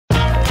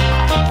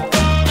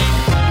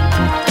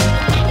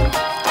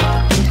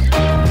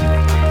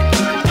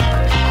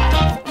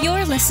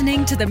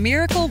listening to the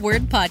Miracle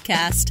Word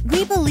Podcast.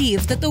 We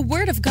believe that the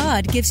Word of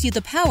God gives you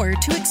the power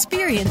to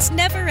experience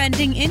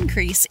never-ending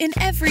increase in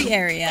every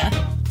area.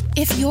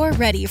 If you're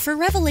ready for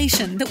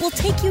revelation that will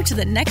take you to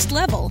the next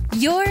level,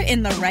 you're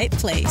in the right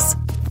place.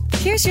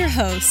 Here's your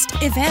host,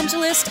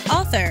 evangelist,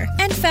 author,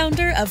 and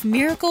founder of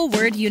Miracle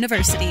Word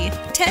University,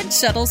 Ted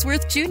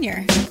Shuttlesworth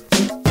Jr.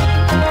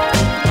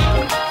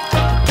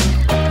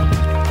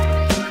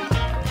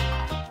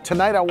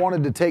 Tonight I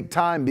wanted to take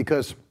time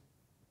because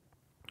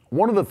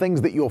one of the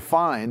things that you'll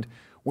find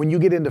when you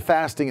get into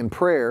fasting and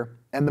prayer,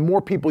 and the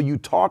more people you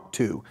talk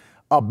to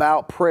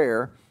about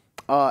prayer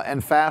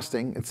and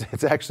fasting,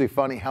 it's actually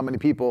funny how many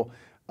people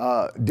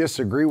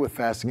disagree with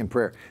fasting and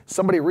prayer.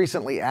 Somebody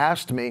recently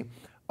asked me,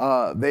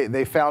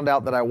 they found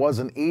out that I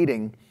wasn't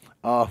eating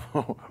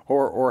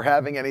or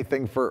having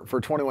anything for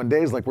 21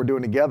 days like we're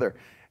doing together.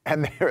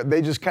 And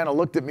they just kind of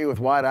looked at me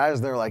with wide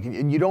eyes. They're like,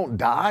 "And you don't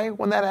die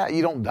when that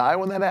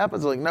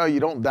happens? I'm like, no,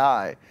 you don't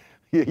die.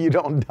 You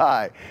don't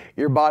die.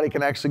 Your body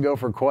can actually go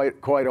for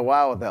quite a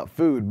while without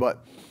food,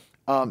 but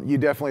you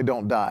definitely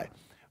don't die."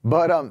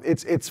 But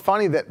it's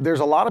funny that there's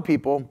a lot of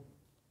people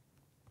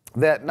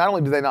that not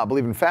only do they not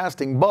believe in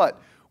fasting,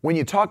 but when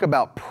you talk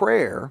about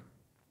prayer,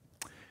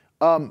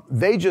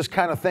 they just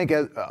kind of think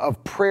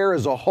of prayer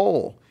as a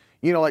whole.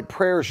 You know, like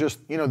prayer is just,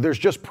 there's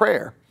just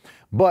prayer.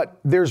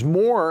 But there's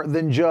more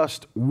than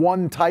just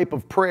one type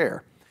of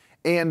prayer.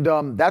 And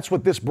that's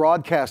what this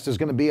broadcast is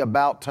going to be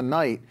about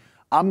tonight.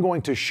 I'm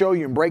going to show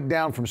you and break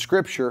down from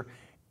Scripture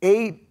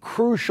 8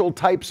 crucial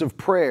types of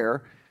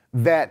prayer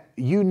that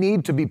you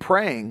need to be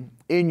praying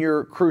in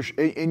your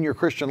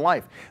Christian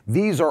life.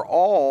 These are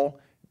all,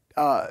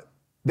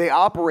 they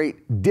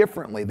operate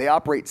differently. They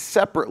operate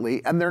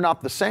separately, and they're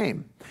not the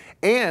same.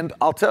 And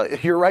I'll tell you,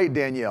 you're right,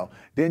 Danielle.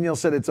 Danielle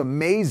said it's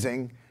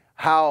amazing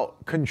how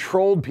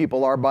controlled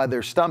people are by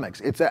their stomachs.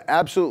 It's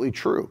absolutely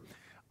true.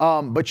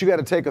 But you got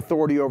to take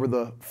authority over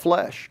the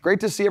flesh. Great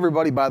to see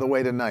everybody, by the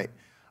way, tonight.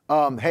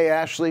 Hey,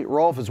 Ashley,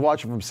 Rolf is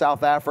watching from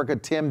South Africa.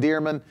 Tim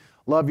Dearman,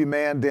 love you,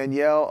 man.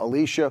 Danielle,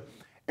 Alicia,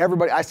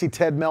 everybody. I see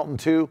Ted Melton,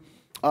 too.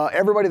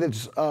 Everybody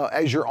that's,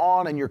 as you're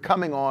on and you're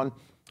coming on,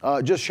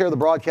 just share the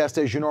broadcast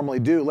as you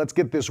normally do. Let's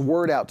get this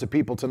word out to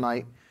people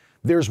tonight.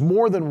 There's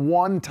more than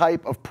one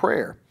type of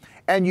prayer.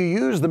 And you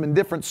use them in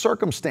different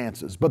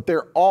circumstances, but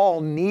they're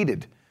all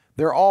needed.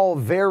 They're all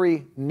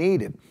very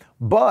needed.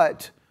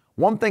 But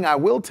one thing I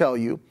will tell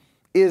you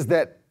is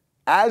that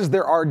as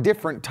there are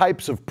different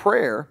types of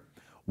prayer,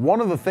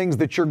 one of the things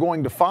that you're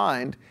going to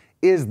find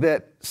is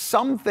that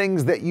some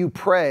things that you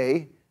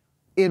pray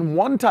in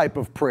one type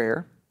of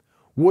prayer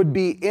would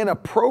be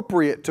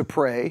inappropriate to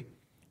pray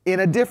in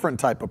a different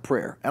type of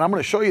prayer. And I'm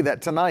going to show you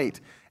that tonight.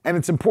 And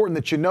it's important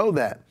that you know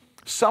that.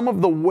 Some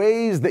of the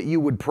ways that you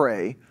would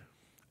pray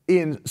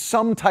in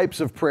some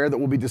types of prayer that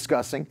we'll be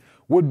discussing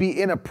would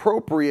be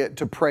inappropriate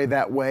to pray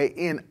that way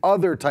in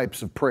other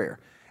types of prayer.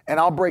 And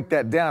I'll break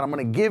that down. I'm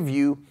going to give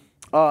you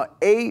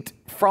 8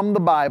 from the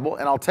Bible,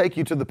 and I'll take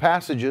you to the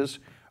passages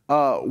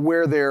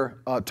where they're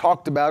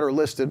talked about or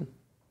listed.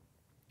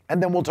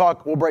 And then we'll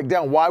break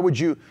down why would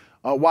you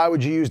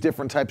use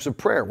different types of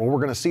prayer? Well, we're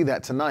going to see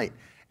that tonight,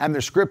 and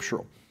they're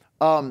scriptural.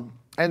 And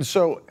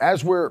so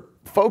as we're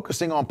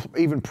focusing on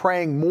even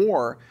praying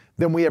more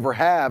than we ever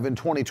have in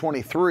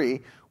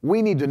 2023,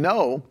 we need to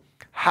know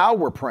how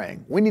we're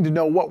praying. We need to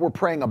know what we're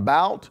praying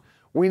about.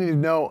 We need to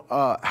know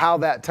how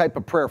that type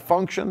of prayer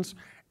functions.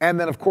 And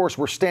then, of course,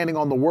 we're standing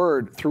on the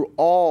Word through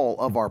all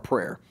of our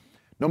prayer.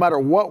 No matter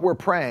what we're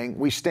praying,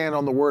 we stand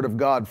on the Word of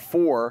God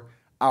for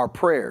our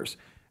prayers.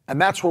 And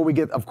that's where we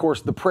get, of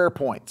course, the prayer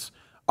points.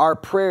 Our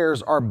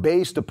prayers are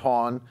based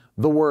upon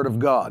the Word of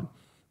God.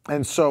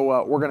 And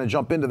so we're going to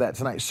jump into that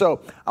tonight.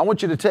 So I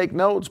want you to take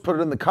notes, put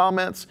it in the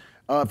comments.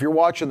 If you're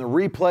watching the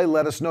replay,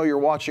 let us know you're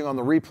watching on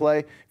the replay.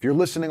 If you're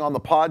listening on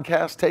the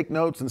podcast, take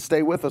notes and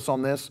stay with us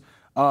on this.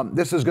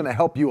 This is going to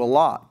help you a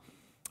lot.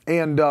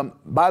 And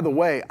by the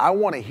way, I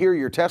want to hear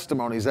your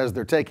testimonies as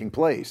they're taking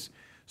place.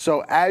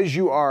 So as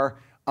you are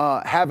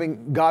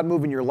having God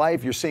move in your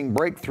life, you're seeing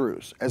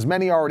breakthroughs, as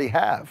many already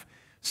have,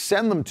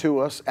 send them to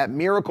us at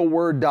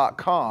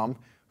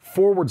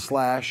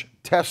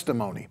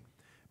miracleword.com/testimony.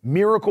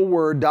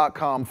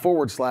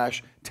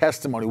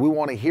 miracleword.com/testimony. We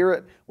want to hear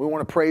it. We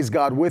want to praise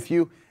God with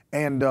you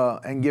and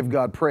give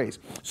God praise.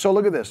 So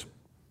look at this.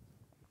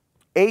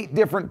 8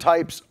 different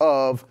types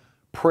of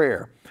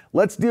prayer.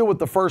 Let's deal with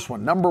the first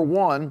one. Number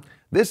 1,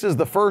 this is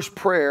the first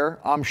prayer,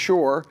 I'm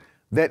sure,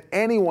 that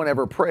anyone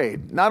ever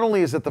prayed. Not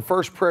only is it the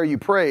first prayer you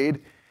prayed,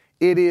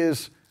 it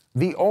is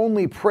the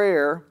only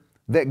prayer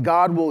that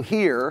God will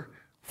hear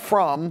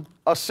from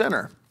a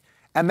sinner.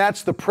 And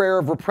that's the prayer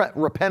of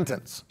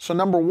repentance. So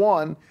number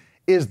 1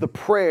 is the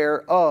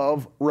prayer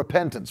of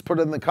repentance. Put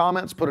it in the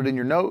comments, put it in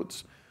your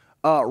notes.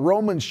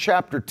 Romans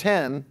chapter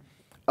 10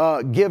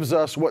 gives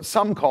us what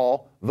some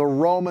call the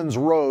Romans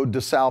road to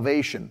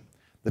salvation,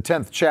 the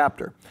 10th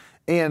chapter.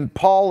 And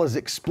Paul is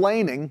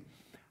explaining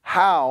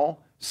how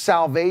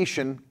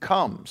salvation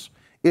comes.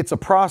 It's a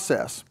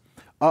process,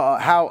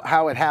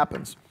 how it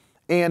happens.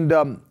 And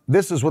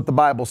this is what the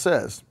Bible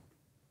says.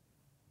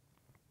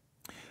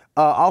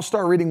 I'll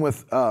start reading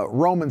with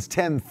Romans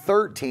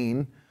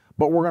 10:13,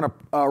 but we're going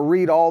to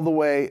read all the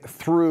way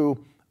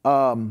through,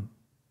 we'll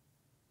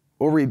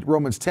read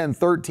Romans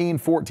 10:13,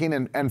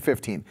 14, and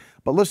 15.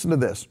 But listen to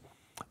this.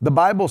 The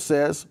Bible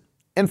says,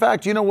 in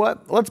fact, you know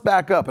what? Let's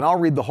back up and I'll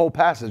read the whole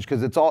passage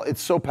because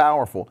it's so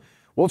powerful.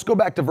 Well, let's go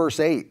back to verse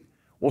 8.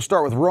 We'll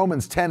start with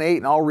Romans 10:8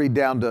 and I'll read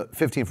down to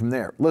 15 from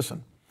there.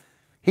 Listen.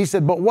 He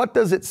said, but what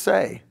does it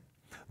say?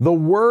 The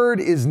word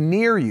is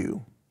near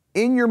you,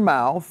 in your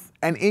mouth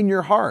and in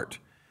your heart.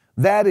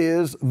 That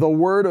is the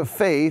word of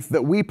faith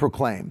that we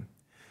proclaim.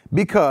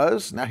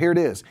 Because, now here it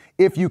is,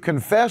 if you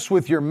confess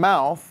with your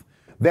mouth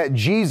that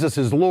Jesus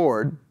is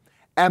Lord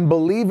and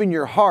believe in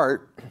your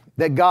heart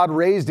that God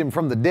raised him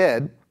from the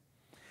dead,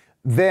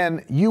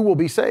 then you will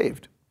be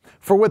saved.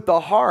 For with the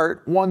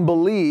heart one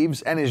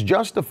believes and is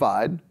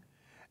justified,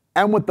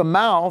 and with the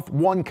mouth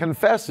one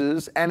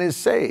confesses and is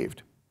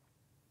saved.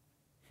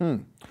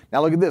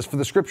 Now look at this. For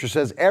the scripture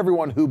says,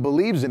 everyone who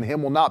believes in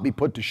him will not be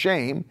put to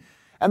shame.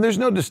 And there's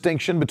no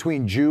distinction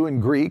between Jew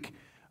and Greek.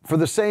 For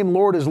the same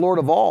Lord is Lord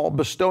of all,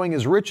 bestowing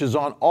his riches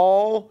on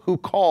all who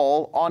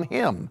call on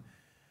him.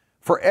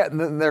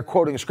 And they're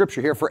quoting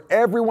scripture here. For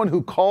everyone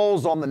who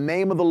calls on the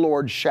name of the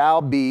Lord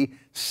shall be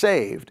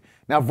saved.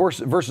 Now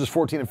verses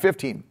 14 and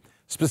 15,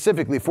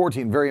 specifically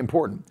 14, very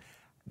important.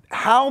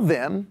 How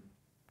then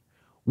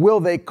will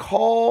they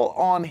call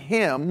on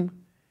him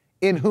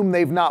in whom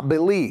they've not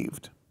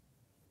believed?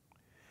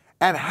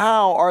 And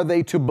how are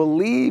they to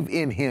believe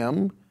in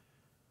him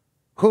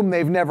whom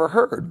they've never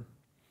heard?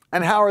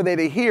 And how are they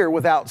to hear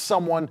without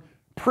someone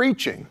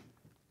preaching,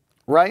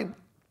 right?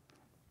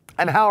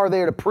 And how are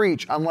they to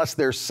preach unless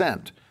they're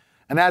sent?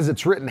 And as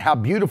it's written, how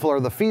beautiful are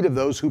the feet of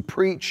those who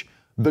preach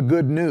the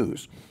good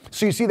news.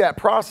 So you see that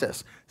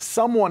process.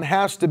 Someone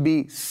has to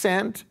be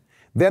sent,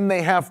 then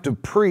they have to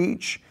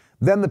preach,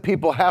 then the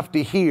people have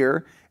to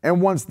hear, and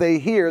once they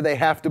hear, they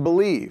have to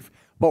believe.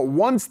 But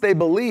once they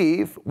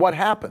believe, what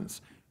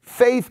happens?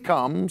 Faith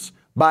comes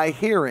by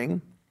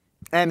hearing,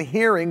 and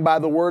hearing by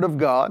the word of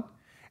God.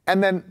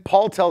 And then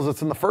Paul tells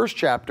us in the first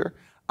chapter,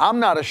 I'm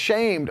not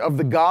ashamed of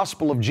the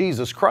gospel of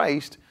Jesus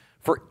Christ,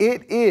 for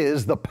it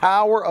is the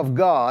power of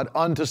God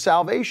unto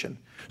salvation.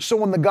 So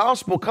when the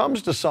gospel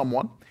comes to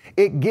someone,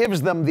 it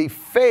gives them the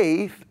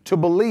faith to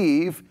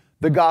believe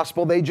the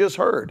gospel they just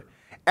heard.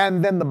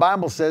 And then the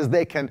Bible says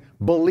they can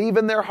believe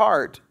in their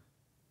heart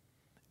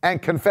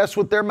and confess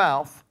with their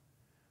mouth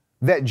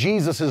that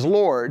Jesus is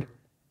Lord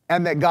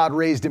and that God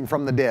raised him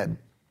from the dead.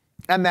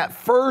 And that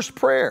first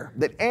prayer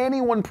that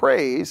anyone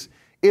prays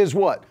is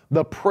what?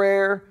 The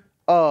prayer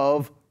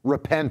of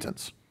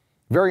repentance.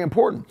 Very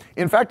important.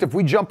 In fact, if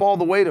we jump all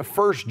the way to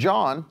 1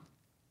 John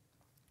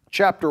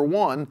chapter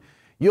 1,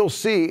 you'll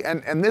see,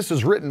 and this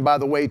is written, by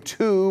the way,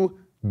 to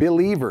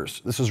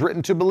believers. This is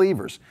written to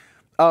believers.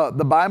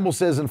 The Bible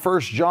says in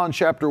 1 John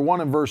chapter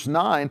 1 and verse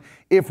 9,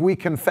 if we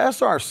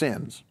confess our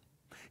sins,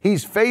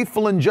 he's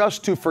faithful and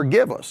just to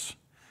forgive us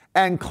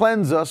and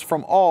cleanse us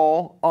from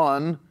all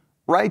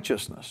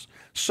unrighteousness.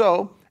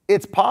 So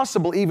it's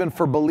possible even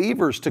for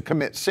believers to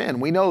commit sin.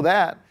 We know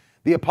that.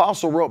 The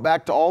apostle wrote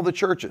back to all the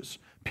churches.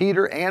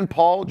 Peter and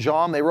Paul,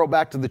 John, they wrote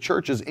back to the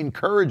churches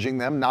encouraging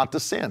them not to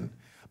sin.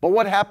 But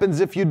what happens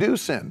if you do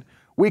sin?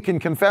 We can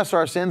confess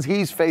our sins.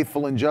 He's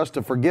faithful and just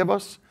to forgive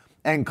us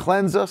and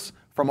cleanse us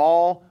from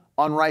all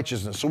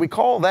unrighteousness. So we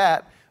call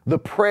that the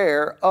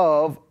prayer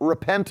of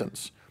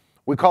repentance.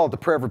 We call it the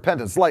prayer of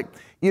repentance. Like,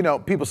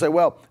 people say,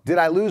 well, did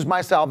I lose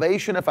my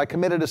salvation if I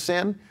committed a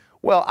sin?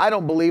 Well, I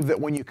don't believe that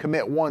when you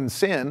commit one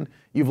sin,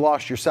 you've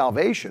lost your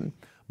salvation.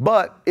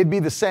 But it'd be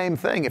the same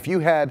thing if you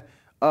had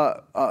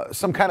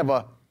some kind of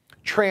a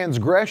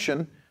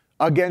transgression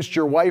against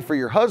your wife or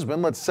your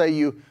husband. Let's say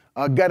you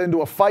got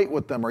into a fight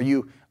with them, or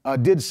you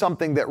did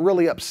something that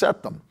really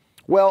upset them.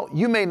 Well,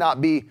 you may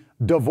not be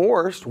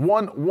divorced.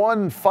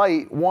 One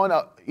fight, one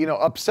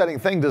upsetting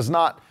thing does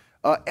not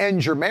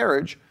end your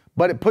marriage,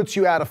 but it puts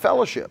you out of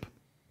fellowship.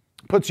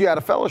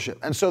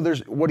 And so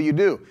what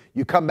do?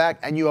 You come back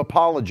and you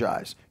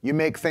apologize. You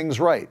make things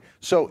right.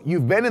 So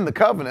you've been in the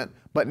covenant,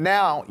 but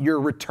now you're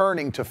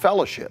returning to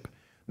fellowship.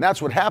 And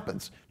that's what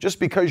happens. Just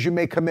because you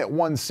may commit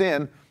one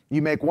sin,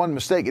 you make one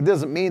mistake, it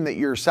doesn't mean that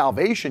your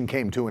salvation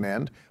came to an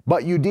end,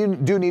 but you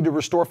do need to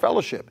restore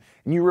fellowship.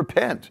 And you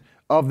repent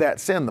of that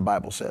sin, the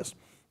Bible says.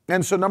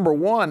 And so number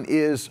one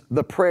is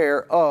the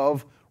prayer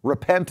of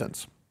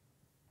repentance.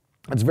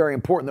 It's very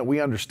important that we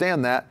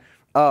understand that.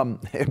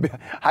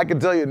 I can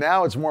tell you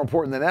now it's more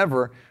important than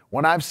ever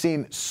when I've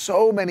seen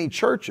so many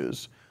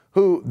churches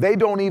who they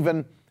don't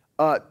even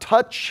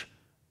touch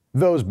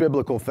those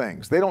biblical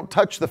things. They don't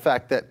touch the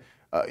fact that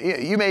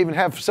you may even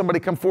have somebody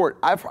come forward.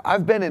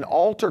 I've been in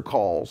altar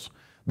calls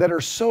that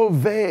are so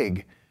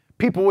vague,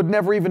 people would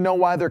never even know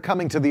why they're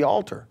coming to the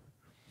altar.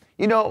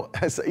 You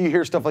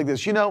hear stuff like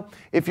this.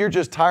 If you're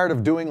just tired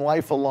of doing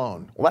life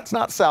alone, well, that's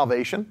not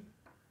salvation.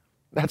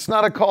 That's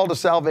not a call to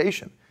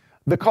salvation.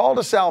 The call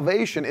to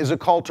salvation is a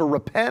call to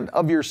repent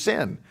of your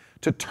sin,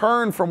 to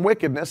turn from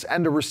wickedness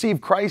and to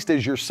receive Christ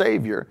as your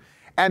Savior,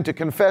 and to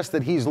confess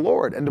that He's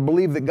Lord and to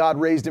believe that God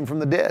raised Him from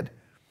the dead.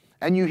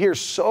 And you hear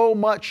so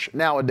much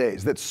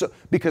nowadays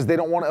because they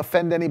don't want to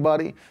offend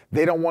anybody.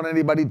 They don't want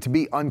anybody to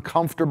be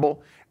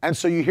uncomfortable. And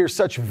so you hear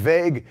such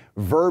vague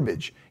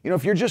verbiage.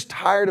 If you're just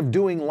tired of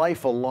doing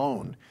life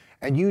alone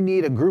and you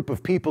need a group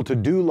of people to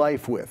do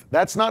life with,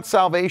 that's not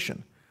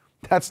salvation.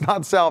 That's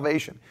not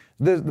salvation.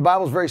 The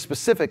Bible is very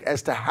specific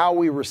as to how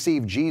we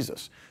receive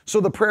Jesus. So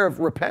the prayer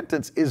of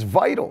repentance is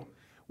vital.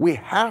 We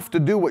have to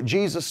do what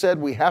Jesus said.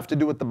 We have to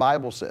do what the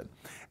Bible said.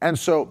 And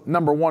so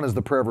number one is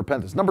the prayer of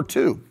repentance. Number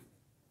two,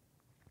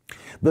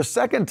 the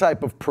second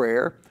type of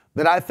prayer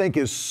that I think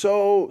is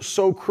so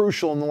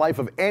crucial in the life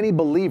of any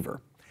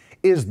believer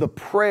is the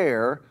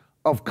prayer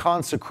of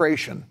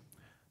consecration.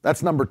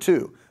 That's number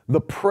two,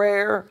 the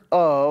prayer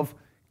of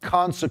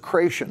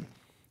consecration.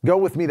 Go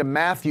with me to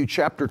Matthew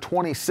chapter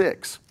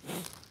 26,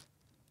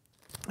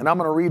 and I'm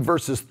going to read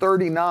verses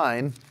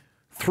 39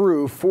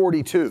 through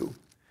 42.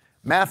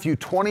 Matthew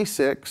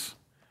 26,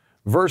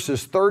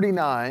 verses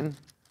 39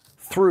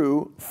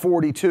 through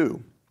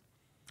 42.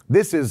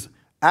 This is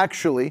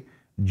actually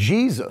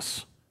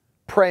Jesus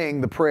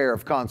praying the prayer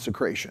of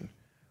consecration.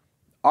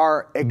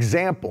 Our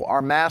example,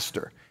 our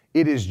master,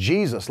 it is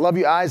Jesus. Love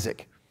you,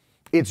 Isaac.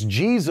 It's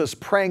Jesus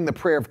praying the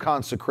prayer of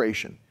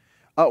consecration.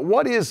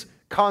 What is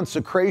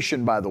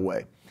consecration, by the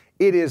way?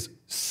 It is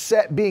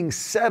being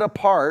set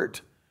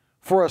apart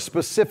for a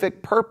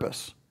specific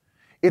purpose.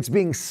 It's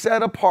being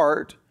set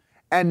apart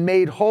and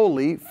made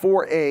holy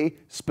for a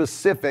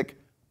specific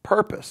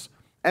purpose.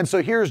 And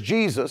so here's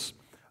Jesus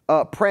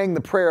praying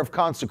the prayer of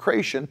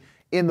consecration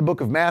in the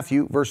book of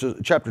Matthew,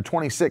 chapter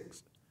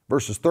 26,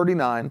 verses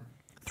 39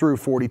 through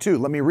 42.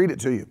 Let me read it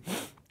to you.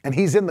 And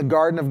he's in the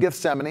Garden of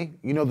Gethsemane.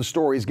 You know the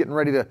story. He's getting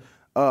ready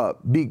to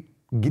be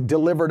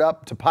delivered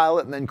up to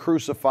Pilate and then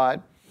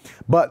crucified.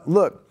 But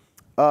look,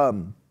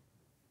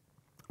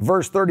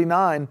 verse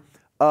 39,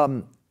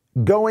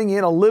 going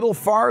in a little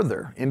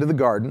farther into the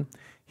garden,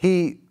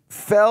 he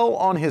fell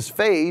on his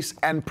face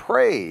and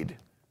prayed,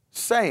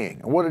 saying,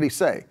 what did he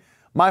say?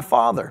 My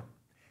Father,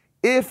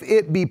 if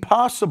it be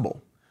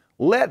possible,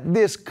 let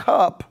this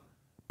cup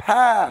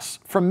pass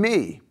from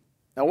me.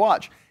 Now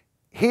watch,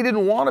 he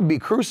didn't want to be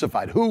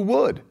crucified. Who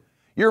would?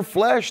 Your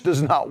flesh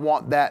does not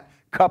want that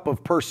cup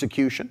of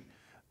persecution.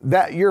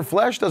 That your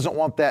flesh doesn't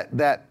want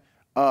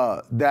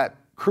that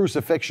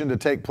crucifixion to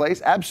take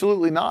place.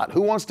 Absolutely not.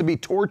 Who wants to be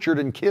tortured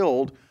and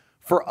killed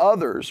for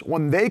others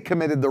when they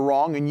committed the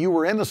wrong and you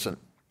were innocent?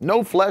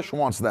 No flesh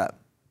wants that.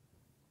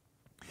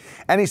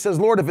 And he says,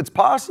 Lord, if it's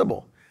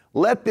possible,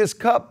 let this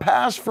cup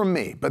pass from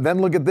me. But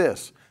then look at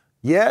this.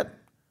 Yet,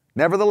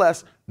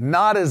 nevertheless,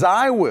 not as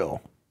I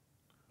will,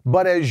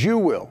 but as you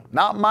will.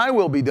 Not my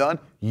will be done,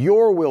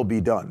 your will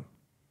be done.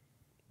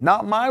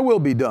 Not my will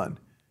be done,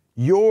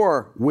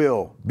 your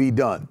will be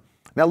done.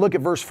 Now look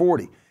at verse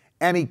 40.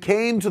 And he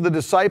came to the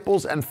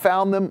disciples and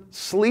found them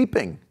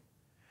sleeping.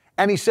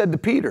 And he said to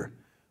Peter,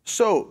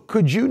 so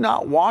could you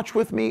not watch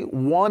with me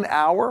 1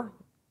 hour?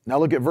 Now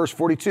look at verse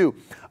 42.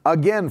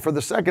 Again, for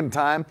the second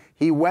time,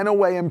 he went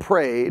away and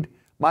prayed,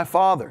 my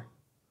Father,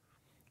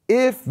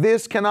 if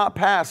this cannot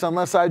pass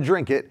unless I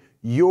drink it,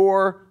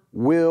 your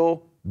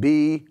will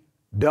be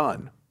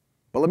done.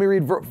 But let me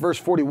read verse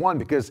 41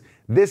 because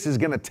this is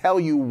going to tell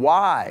you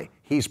why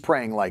he's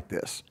praying like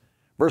this.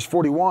 Verse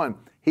 41,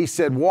 he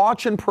said,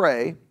 watch and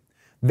pray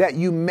that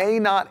you may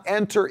not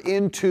enter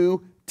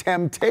into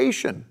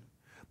temptation.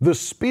 The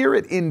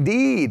spirit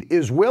indeed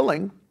is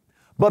willing,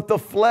 but the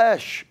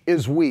flesh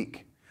is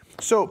weak.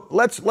 So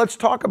let's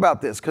talk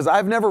about this because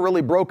I've never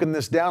really broken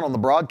this down on the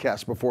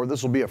broadcast before.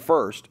 This will be a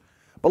first.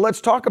 But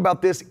let's talk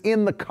about this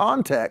in the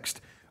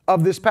context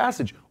of this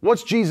passage.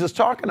 What's Jesus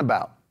talking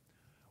about?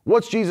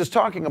 What's Jesus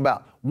talking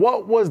about?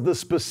 What was the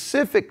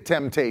specific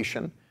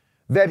temptation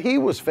that he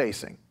was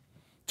facing?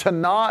 To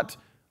not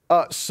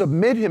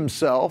submit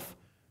himself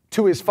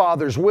to his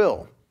Father's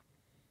will,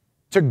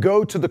 to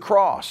go to the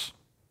cross.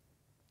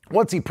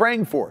 What's he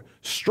praying for?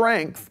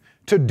 Strength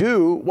to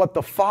do what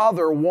the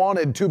Father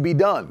wanted to be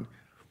done.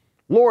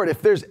 Lord,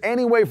 if there's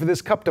any way for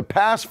this cup to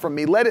pass from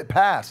me, let it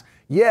pass.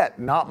 Yet,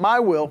 not my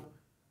will,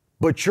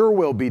 but your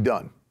will be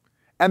done.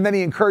 And then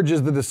he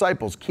encourages the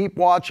disciples, keep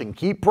watching,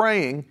 keep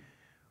praying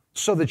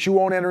so that you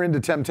won't enter into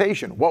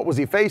temptation. What was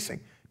he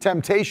facing?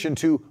 Temptation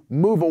to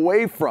move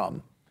away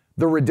from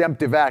the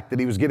redemptive act that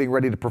he was getting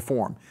ready to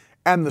perform.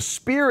 And the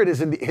spirit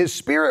his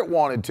spirit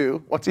wanted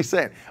to, what's he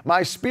saying?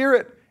 My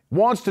spirit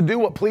wants to do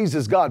what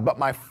pleases God, but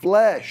my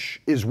flesh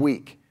is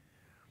weak.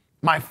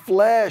 My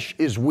flesh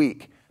is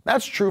weak.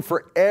 That's true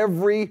for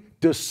every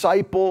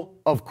disciple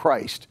of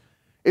Christ.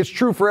 It's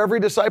true for every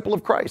disciple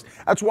of Christ.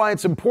 That's why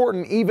it's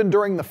important, even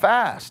during the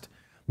fast,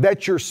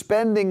 that you're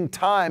spending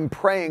time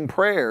praying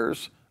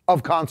prayers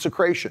of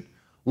consecration.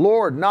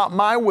 Lord, not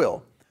my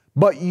will,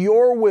 but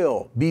your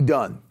will be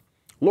done.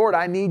 Lord,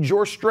 I need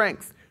your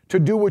strength to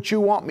do what you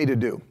want me to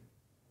do,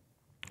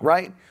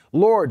 right?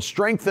 Lord,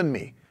 strengthen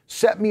me,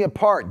 set me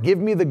apart, give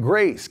me the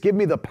grace, give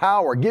me the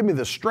power, give me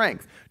the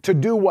strength to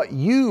do what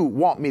you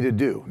want me to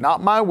do.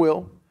 Not my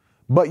will,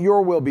 but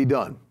your will be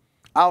done.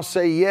 I'll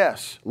say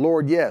yes,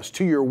 Lord, yes,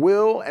 to your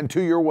will and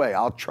to your way.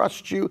 I'll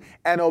trust you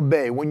and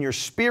obey. When your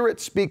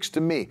Spirit speaks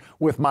to me,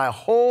 with my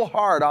whole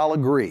heart I'll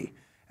agree.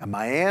 And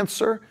my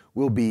answer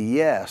will be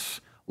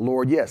yes,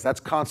 Lord, yes. That's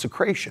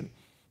consecration.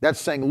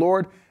 That's saying,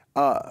 Lord,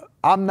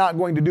 I'm not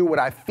going to do what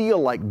I feel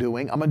like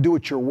doing. I'm going to do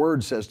what your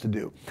word says to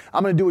do.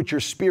 I'm going to do what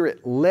your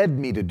Spirit led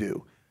me to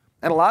do.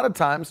 And a lot of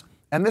times,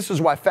 and this is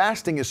why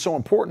fasting is so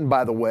important,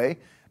 by the way,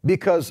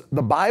 because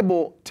the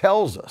Bible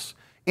tells us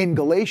in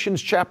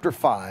Galatians chapter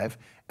 5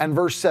 and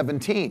verse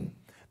 17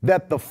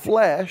 that the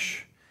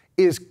flesh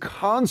is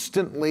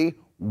constantly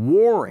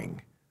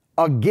warring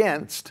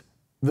against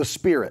the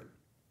Spirit.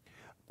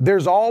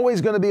 There's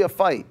always going to be a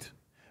fight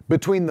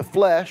between the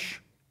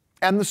flesh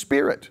and the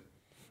Spirit.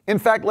 In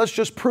fact, let's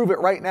just prove it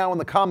right now in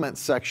the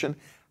comments section.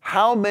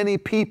 How many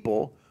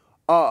people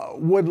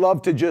would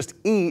love to just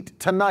eat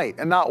tonight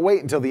and not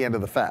wait until the end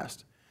of the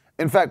fast?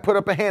 In fact, put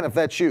up a hand if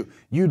that's you.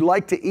 You'd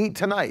like to eat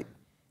tonight.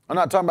 I'm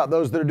not talking about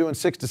those that are doing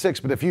 6 to 6,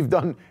 but if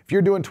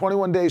you're doing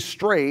 21 days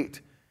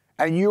straight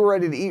and you're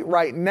ready to eat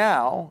right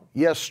now,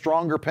 yes,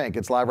 Stronger Pink,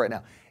 it's live right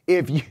now.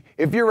 If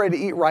you're ready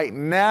to eat right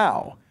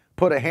now,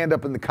 put a hand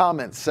up in the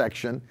comments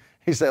section.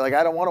 He say,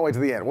 I don't want to wait to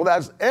the end. Well,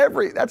 that's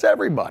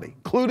everybody,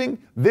 including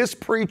this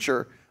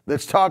preacher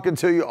that's talking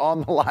to you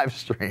on the live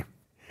stream,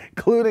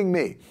 including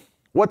me.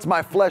 What's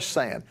my flesh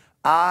saying?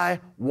 I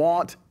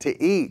want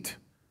to eat.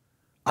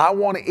 I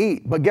want to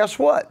eat. But guess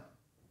what?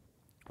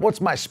 What's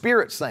my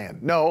spirit saying?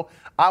 No,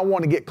 I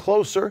want to get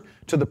closer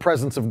to the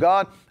presence of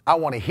God. I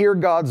want to hear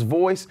God's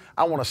voice.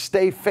 I want to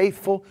stay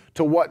faithful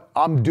to what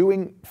I'm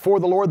doing for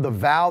the Lord, the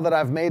vow that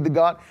I've made to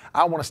God.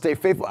 I want to stay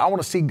faithful. I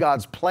want to see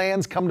God's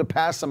plans come to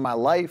pass in my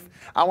life.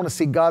 I want to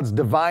see God's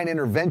divine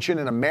intervention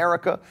in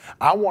America.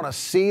 I want to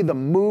see the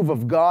move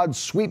of God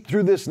sweep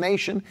through this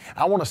nation.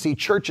 I want to see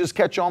churches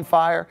catch on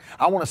fire.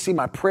 I want to see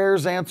my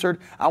prayers answered.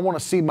 I want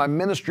to see my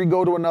ministry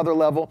go to another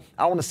level.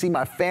 I want to see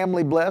my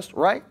family blessed,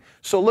 right?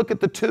 So look at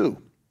the two.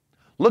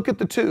 Look at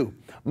the two.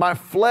 My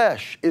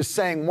flesh is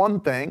saying one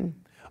thing,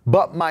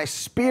 but my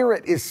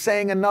spirit is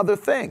saying another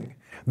thing.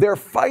 They're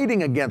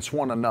fighting against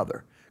one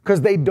another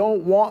because they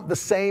don't want the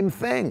same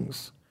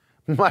things.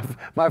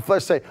 My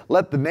flesh say,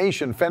 let the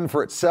nation fend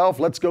for itself.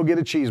 Let's go get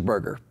a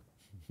cheeseburger,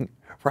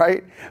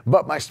 right?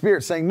 But my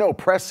spirit's saying, no,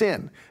 press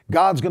in.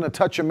 God's going to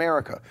touch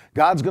America.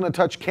 God's going to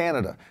touch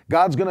Canada.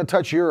 God's going to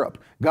touch Europe.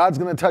 God's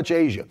going to touch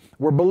Asia.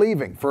 We're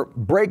believing for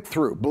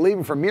breakthrough,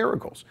 believing for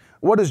miracles.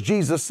 What does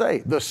Jesus say?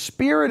 The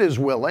spirit is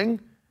willing,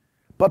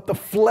 but the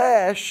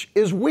flesh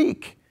is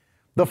weak.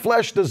 The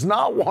flesh does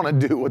not want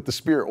to do what the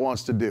Spirit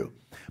wants to do.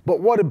 But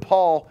what did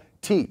Paul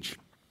teach?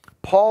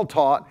 Paul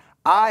taught,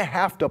 I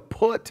have to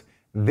put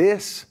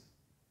this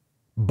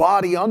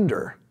body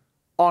under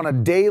on a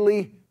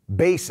daily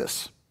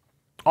basis.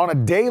 On a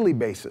daily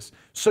basis.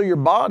 So your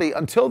body,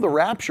 until the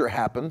rapture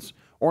happens,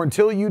 or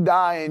until you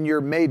die and you're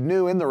made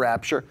new in the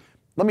rapture,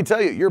 let me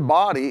tell you, your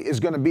body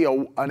is going to be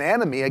an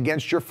enemy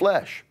against your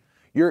flesh.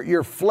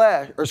 Your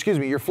flesh is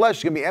going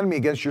to be enemy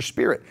against your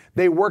spirit.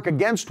 They work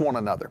against one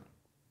another.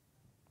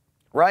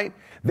 Right?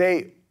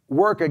 They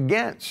work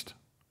against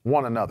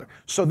one another.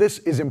 So this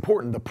is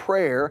important, the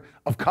prayer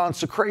of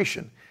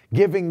consecration,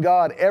 giving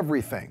God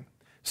everything,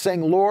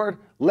 saying, Lord,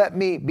 let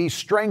me be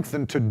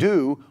strengthened to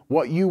do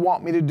what you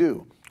want me to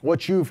do,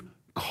 what you've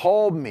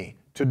called me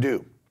to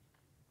do.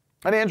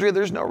 And Andrea,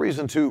 there's no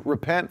reason to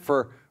repent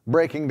for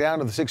breaking down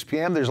to the 6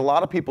 p.m. There's a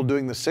lot of people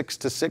doing the 6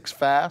 to 6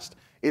 fast.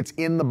 It's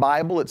in the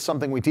Bible. It's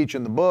something we teach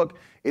in the book.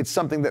 It's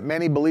something that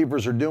many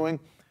believers are doing.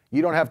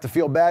 You don't have to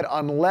feel bad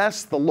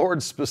unless the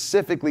Lord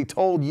specifically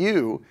told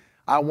you,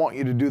 I want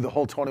you to do the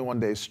whole 21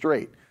 days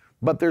straight.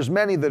 But there's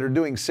many that are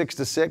doing 6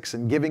 to 6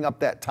 and giving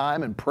up that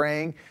time and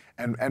praying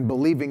and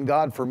believing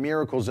God for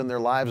miracles in their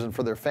lives and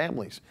for their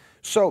families.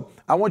 So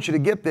I want you to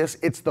get this.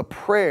 It's the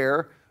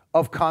prayer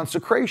of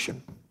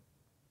consecration.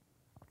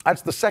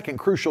 That's the second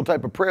crucial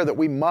type of prayer that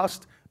we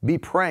must be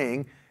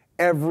praying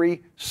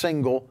every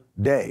single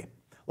day.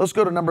 Let's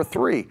go to number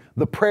 3,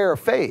 the prayer of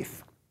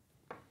faith.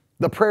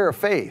 The prayer of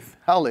faith.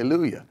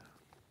 Hallelujah.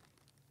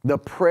 The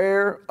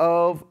prayer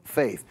of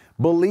faith.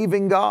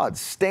 Believing God,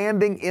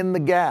 standing in the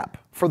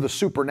gap for the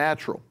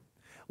supernatural.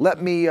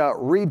 Let me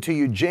read to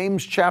you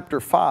James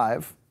chapter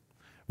 5,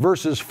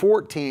 verses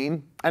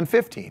 14 and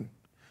 15.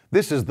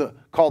 This is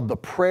called the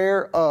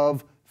prayer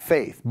of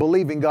faith,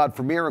 believing God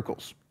for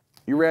miracles.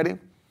 You ready?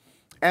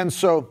 And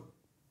so,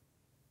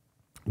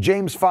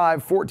 James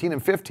 5, 14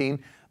 and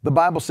 15, the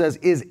Bible says,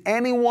 is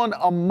anyone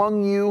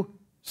among you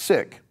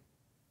sick?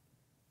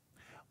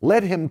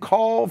 Let him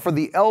call for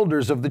the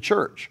elders of the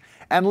church,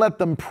 and let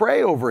them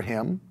pray over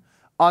him,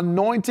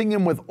 anointing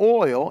him with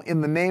oil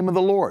in the name of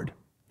the Lord.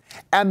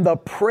 And the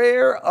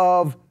prayer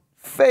of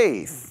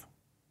faith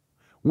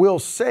will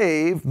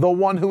save the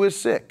one who is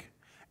sick,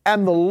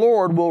 and the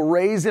Lord will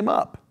raise him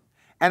up.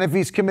 And if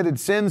he's committed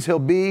sins, he'll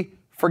be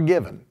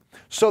forgiven.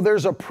 So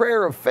there's a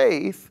prayer of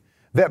faith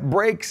that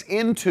breaks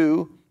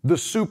into the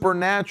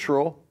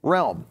supernatural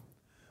realm.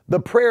 The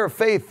prayer of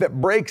faith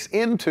that breaks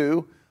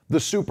into the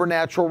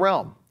supernatural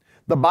realm.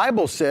 The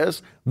Bible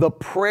says the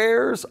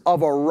prayers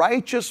of a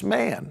righteous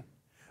man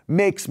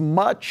makes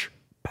much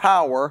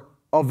power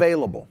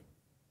available.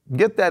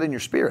 Get that in your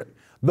spirit.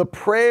 The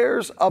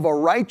prayers of a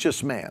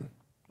righteous man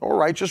or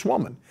righteous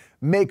woman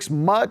makes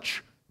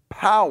much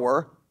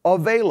power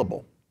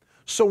available.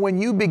 So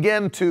when you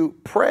begin to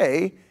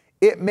pray,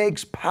 it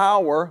makes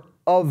power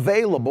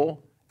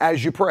available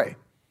as you pray.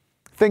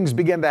 Things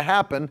begin to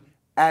happen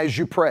as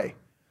you pray.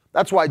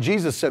 That's why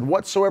Jesus said,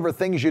 whatsoever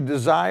things you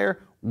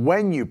desire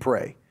when you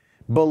pray,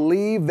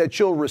 believe that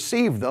you'll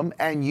receive them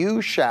and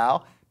you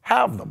shall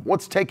have them.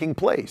 What's taking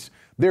place?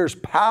 There's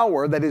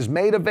power that is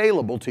made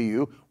available to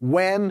you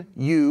when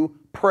you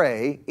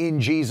pray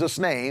in Jesus'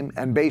 name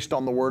and based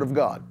on the Word of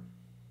God.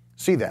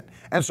 See that?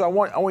 And so I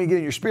want you to get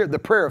in your spirit. The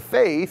prayer of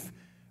faith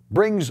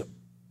brings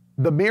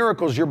the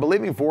miracles you're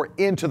believing for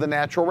into the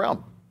natural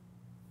realm.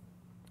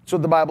 That's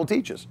what the Bible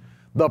teaches.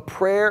 The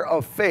prayer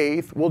of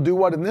faith will do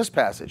what in this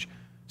passage?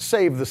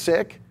 Save the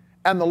sick,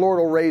 and the Lord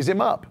will raise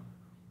him up.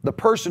 The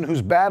person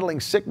who's battling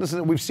sickness,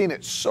 and we've seen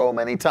it so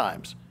many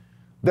times,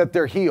 that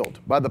they're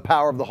healed by the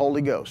power of the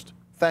Holy Ghost.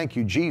 Thank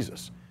you,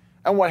 Jesus.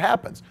 And what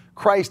happens?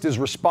 Christ is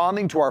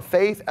responding to our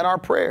faith and our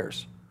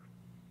prayers.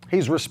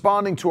 He's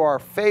responding to our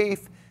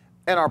faith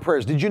and our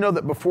prayers. Did you know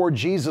that before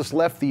Jesus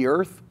left the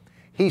earth,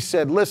 he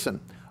said,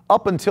 listen,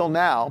 up until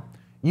now,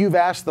 you've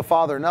asked the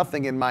Father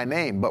nothing in my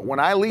name, but when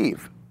I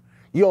leave,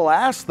 you'll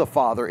ask the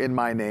Father in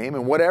my name,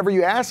 and whatever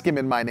you ask him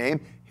in my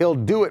name, he'll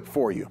do it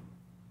for you.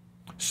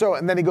 So,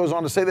 and then he goes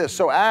on to say this,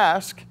 so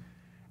ask,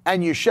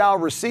 and you shall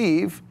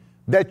receive,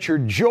 that your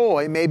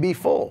joy may be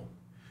full.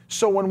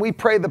 So when we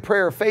pray the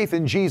prayer of faith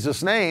in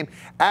Jesus' name,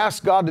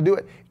 ask God to do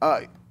it.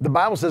 The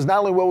Bible says not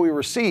only will we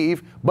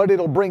receive, but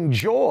it'll bring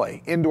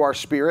joy into our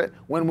spirit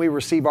when we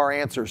receive our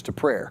answers to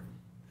prayer.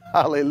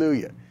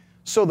 Hallelujah.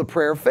 So the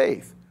prayer of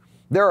faith.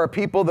 There are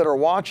people that are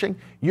watching,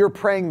 you're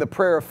praying the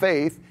prayer of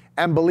faith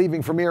and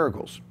believing for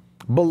miracles,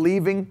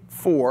 believing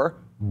for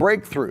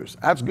breakthroughs.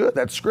 That's good.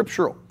 That's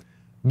scriptural.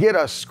 Get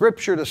a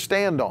scripture to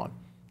stand on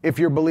if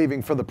you're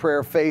believing for the prayer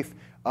of faith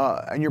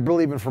and you're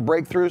believing for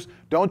breakthroughs.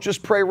 Don't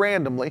just pray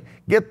randomly.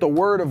 Get the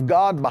Word of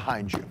God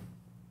behind you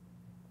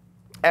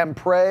and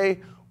pray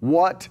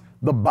what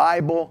the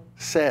Bible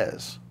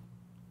says.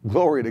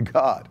 Glory to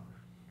God.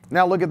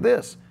 Now look at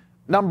this.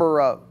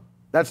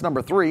 That's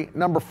number 3.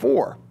 Number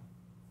 4.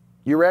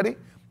 You ready?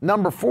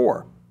 Number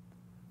 4.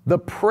 The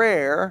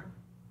prayer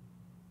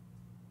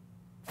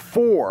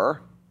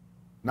for,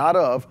 not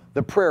of,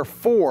 the prayer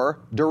for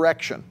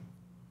direction.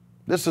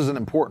 This is an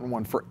important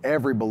one for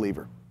every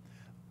believer.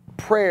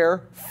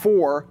 Prayer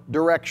for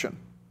direction.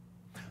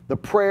 The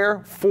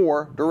prayer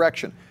for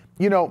direction.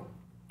 You know,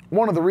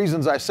 one of the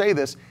reasons I say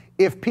this,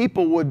 if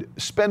people would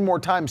spend more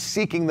time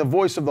seeking the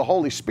voice of the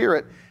Holy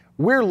Spirit,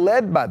 we're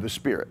led by the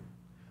Spirit.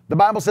 The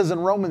Bible says in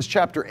Romans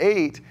chapter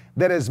 8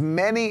 that as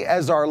many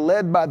as are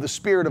led by the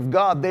Spirit of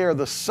God, they are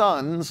the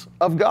sons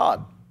of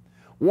God.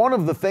 One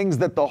of the things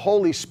that the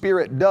Holy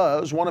Spirit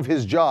does, one of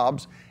His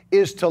jobs,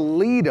 is to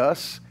lead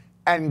us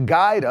and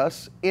guide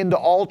us into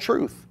all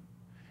truth.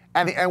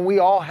 And we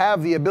all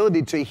have the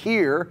ability to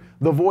hear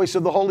the voice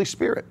of the Holy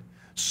Spirit.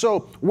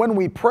 So when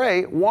we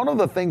pray, one of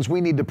the things we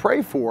need to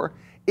pray for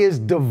is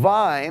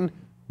divine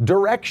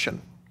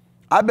direction.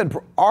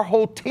 Our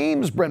whole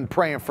team's been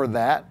praying for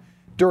that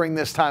during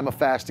this time of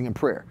fasting and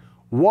prayer.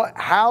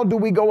 How do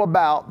we go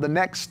about the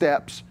next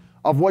steps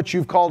of what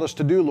you've called us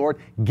to do, Lord?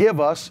 Give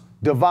us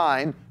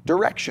divine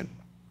direction.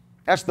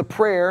 That's the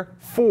prayer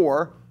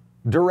for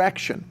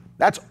direction.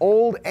 That's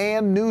Old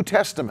and New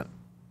Testament.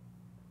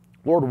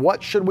 Lord,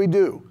 what should we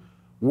do?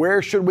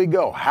 Where should we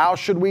go? How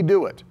should we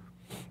do it?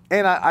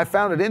 And I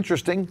found it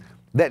interesting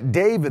that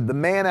David, the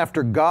man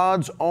after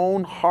God's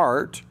own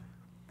heart,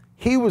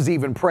 he was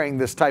even praying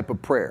this type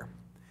of prayer.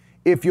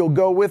 If you'll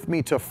go with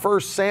me to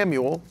 1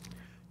 Samuel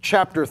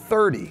chapter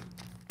 30,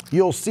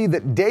 you'll see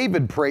that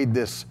David prayed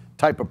this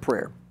type of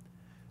prayer.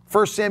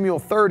 1 Samuel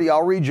 30,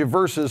 I'll read you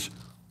verses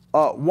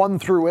 1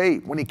 through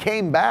 8. When he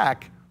came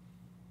back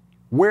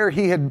where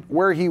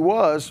he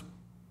was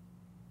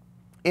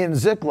in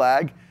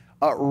Ziklag,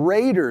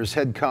 raiders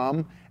had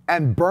come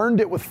and burned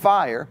it with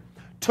fire,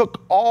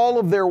 took all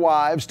of their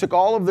wives, took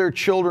all of their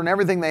children,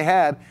 everything they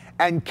had,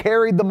 and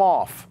carried them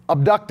off,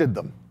 abducted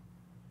them.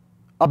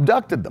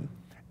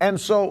 And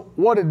so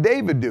what did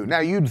David do? Now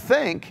you'd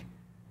think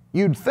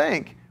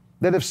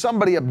that if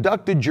somebody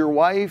abducted your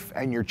wife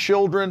and your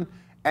children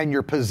and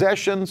your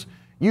possessions,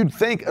 you'd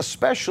think,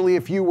 especially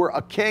if you were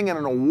a king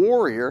and a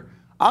warrior,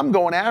 I'm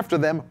going after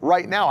them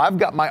right now. I've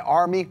got my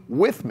army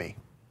with me.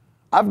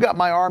 I'm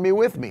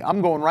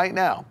going right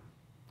now.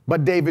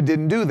 But David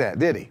didn't do that,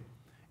 did he?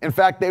 In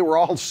fact, they were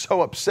all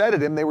so upset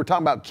at him, they were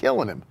talking about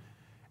killing him.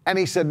 And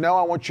he said, no,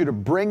 I want you to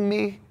bring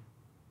me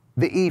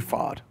the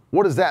ephod.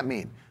 What does that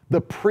mean? The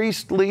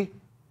priestly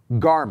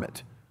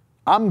garment.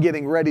 I'm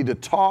getting ready to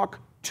talk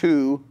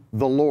to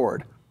the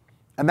Lord.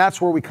 And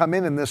that's where we come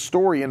in this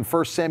story in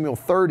 1 Samuel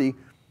 30.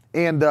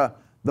 And the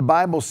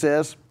Bible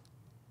says,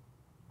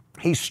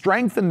 he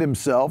strengthened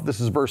himself. This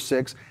is verse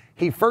 6.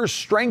 He first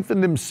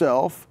strengthened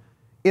himself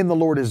in the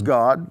Lord his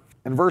God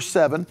in verse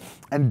 7,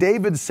 and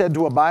David said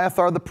to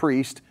Abiathar the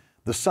priest,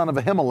 the son of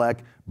Ahimelech,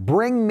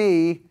 bring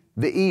me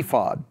the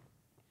ephod.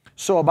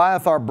 So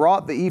Abiathar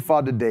brought the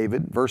ephod to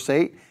David, verse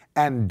 8,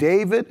 and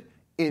David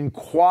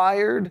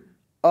inquired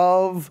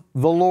of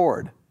the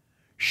Lord,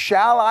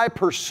 shall I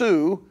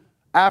pursue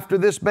after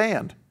this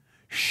band?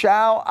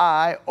 Shall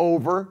I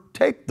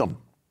overtake them?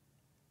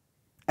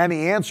 And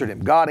he answered him,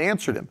 God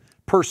answered him,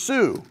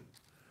 pursue,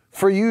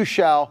 for you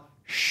shall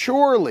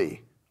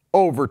surely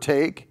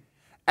overtake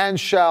and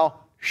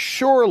shall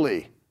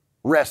surely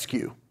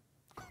rescue.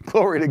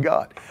 Glory to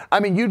God. I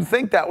mean, you'd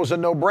think that was a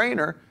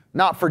no-brainer,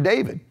 not for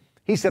David.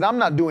 He said, I'm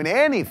not doing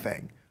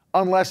anything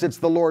unless it's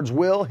the Lord's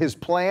will, His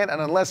plan,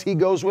 and unless He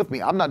goes with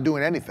me. I'm not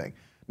doing anything.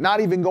 Not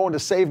even going to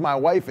save my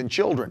wife and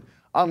children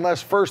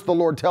unless first the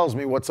Lord tells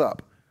me what's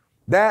up.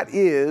 That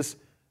is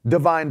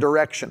divine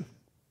direction.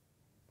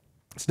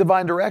 It's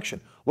divine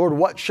direction. Lord,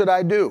 what should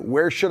I do?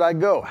 Where should I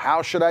go?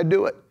 How should I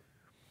do it?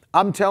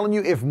 I'm telling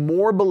you, if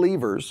more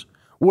believers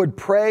would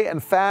pray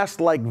and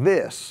fast like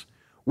this,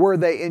 where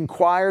they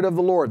inquired of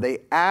the Lord, they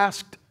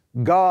asked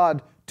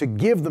God to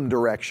give them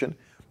direction,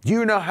 do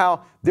you know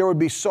how there would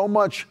be so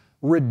much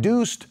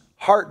reduced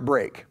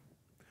heartbreak?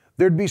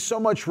 There'd be so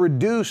much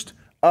reduced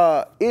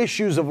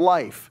issues of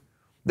life.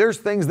 There's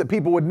things that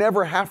people would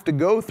never have to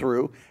go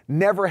through,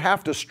 never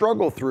have to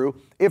struggle through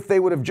if they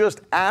would have just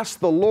asked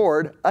the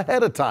Lord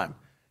ahead of time.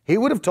 He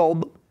would have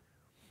told them.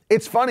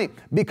 It's funny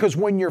because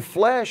when your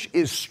flesh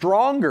is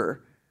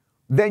stronger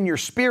than your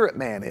spirit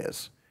man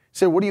is. You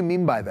say, what do you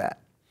mean by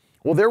that?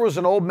 Well, there was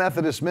an old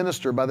Methodist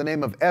minister by the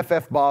name of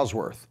F.F.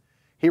 Bosworth.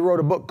 He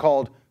wrote a book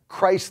called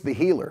Christ the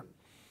Healer.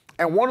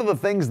 And one of the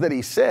things that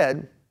he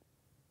said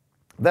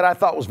that I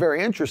thought was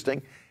very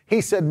interesting, he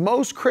said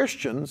most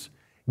Christians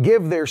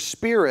give their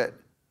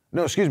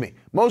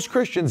most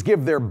Christians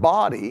give their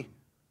body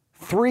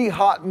 3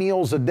 hot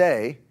meals a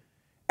day,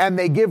 and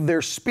they give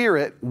their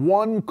spirit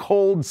 1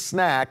 cold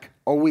snack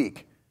a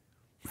week.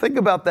 Think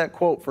about that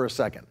quote for a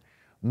second.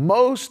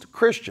 Most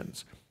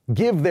Christians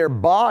give their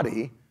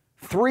body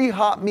 3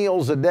 hot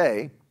meals a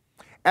day,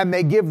 and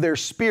they give their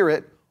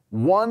spirit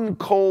 1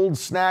 cold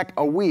snack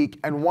a week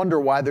and wonder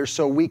why they're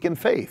so weak in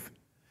faith.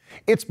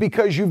 It's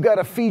because you've got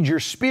to feed your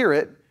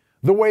spirit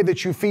the way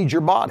that you feed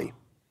your body.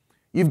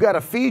 You've got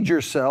to feed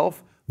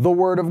yourself the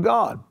Word of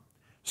God.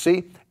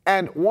 See?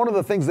 And one of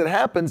the things that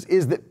happens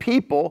is that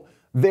people,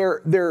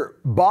 their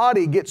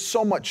body gets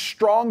so much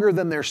stronger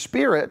than their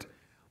spirit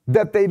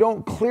that they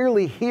don't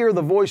clearly hear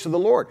the voice of the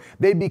Lord.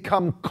 They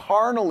become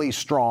carnally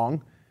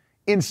strong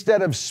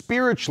instead of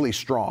spiritually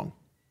strong.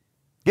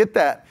 Get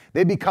that?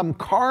 They become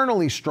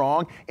carnally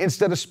strong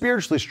instead of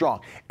spiritually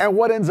strong. And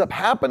what ends up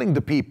happening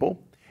to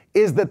people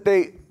is that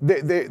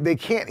they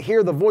can't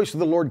hear the voice of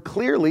the Lord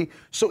clearly.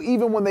 So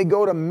even when they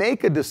go to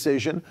make a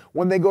decision,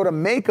 when they go to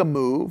make a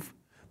move,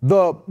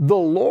 the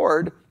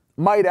Lord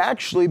might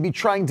actually be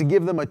trying to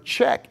give them a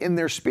check in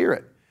their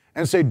spirit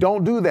and say,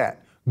 don't do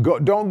that.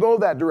 Don't go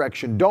that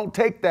direction. Don't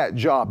take that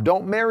job.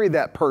 Don't marry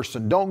that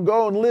person. Don't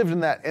go and live in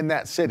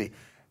that city.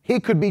 He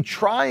could be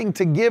trying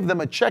to give them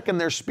a check in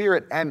their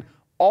spirit and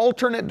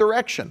alternate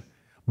direction,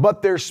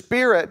 but their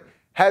spirit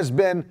has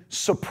been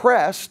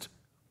suppressed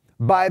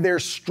by their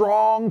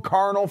strong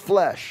carnal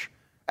flesh,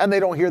 and they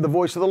don't hear the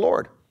voice of the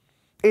Lord.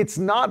 It's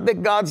not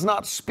that God's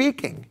not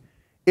speaking,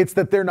 it's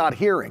that they're not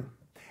hearing.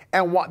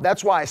 And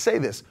that's why I say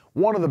this.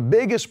 One of the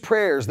biggest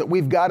prayers that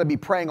we've got to be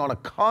praying on a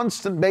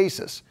constant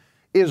basis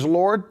is,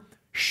 Lord,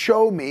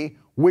 show me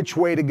which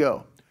way to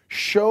go.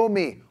 Show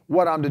me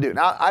what I'm to do.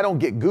 Now, I don't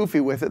get goofy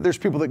with it. There's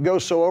people that go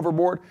so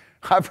overboard.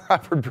 I've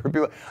heard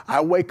people,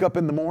 I wake up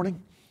in the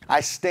morning,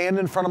 I stand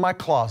in front of my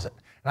closet,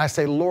 and I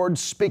say, Lord,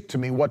 speak to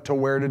me what to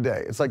wear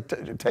today. It's like,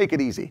 take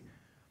it easy.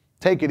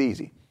 Take it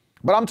easy.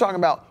 But I'm talking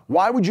about,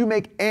 why would you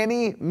make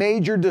any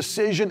major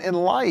decision in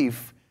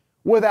life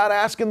without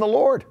asking the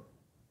Lord?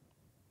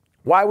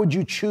 Why would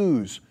you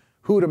choose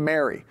who to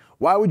marry?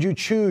 Why would you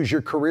choose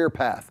your career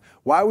path?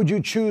 Why would you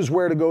choose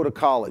where to go to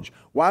college?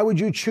 Why would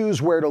you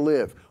choose where to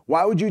live?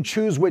 Why would you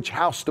choose which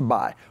house to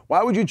buy?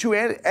 Why would you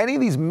choose any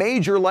of these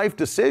major life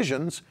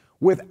decisions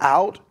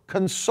without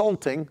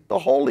consulting the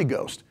Holy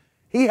Ghost?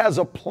 He has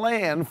a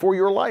plan for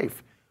your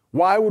life.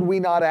 Why would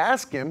we not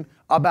ask Him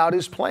about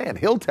His plan?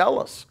 He'll tell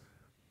us.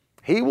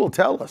 He will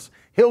tell us.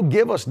 He'll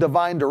give us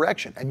divine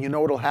direction. And you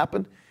know what'll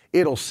happen?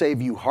 It'll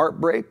save you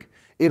heartbreak.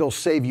 It'll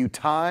save you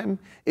time.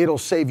 It'll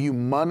save you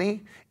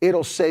money.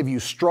 It'll save you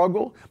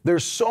struggle.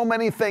 There's so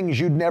many things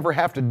you'd never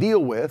have to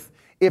deal with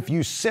if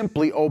you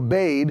simply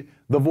obeyed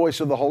the voice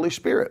of the Holy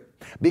Spirit.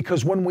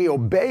 Because when we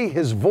obey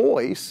His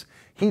voice,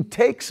 He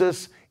takes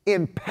us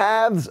in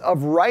paths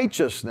of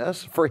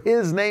righteousness for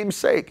His name's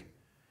sake.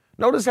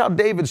 Notice how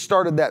David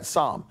started that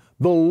psalm.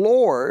 The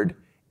Lord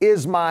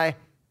is my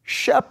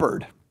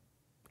shepherd.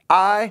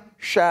 I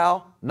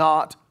shall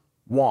not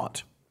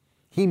want.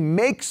 He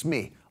makes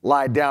me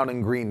lie down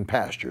in green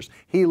pastures.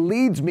 He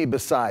leads me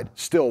beside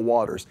still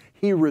waters.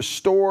 He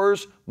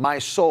restores my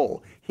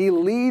soul. He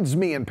leads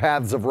me in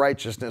paths of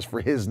righteousness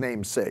for His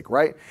name's sake,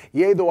 right?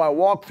 Yea, though I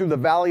walk through the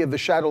valley of the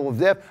shadow of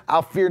death,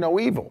 I'll fear no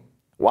evil.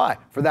 Why?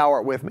 For thou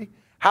art with me.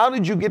 How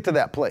did you get to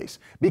that place?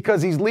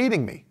 Because he's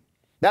leading me.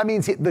 That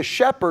means the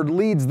shepherd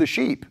leads the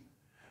sheep.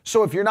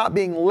 So if you're not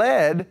being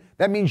led,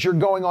 that means you're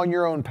going on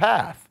your own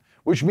path,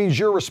 which means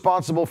you're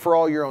responsible for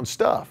all your own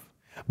stuff.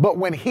 But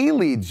when he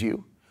leads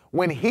you,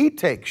 when he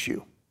takes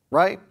you,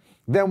 right,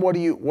 then what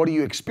do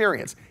you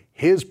experience?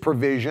 His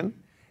provision,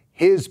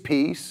 his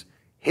peace,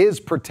 his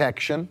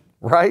protection,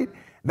 right?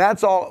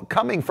 That's all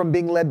coming from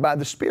being led by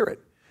the Spirit.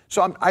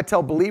 So I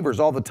tell believers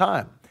all the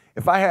time,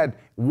 if I had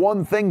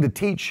one thing to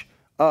teach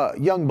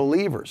young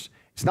believers,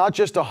 it's not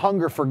just a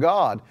hunger for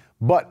God,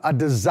 but a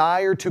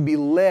desire to be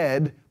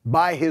led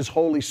by His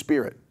Holy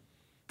Spirit.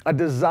 A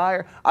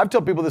desire. I've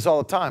told people this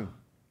all the time.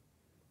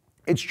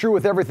 It's true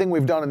with everything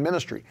we've done in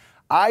ministry.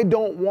 I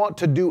don't want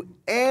to do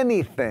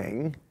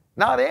anything,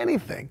 not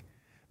anything,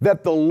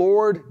 that the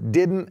Lord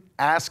didn't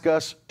ask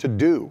us to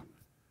do.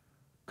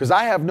 Because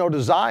I have no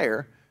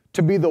desire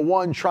to be the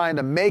one trying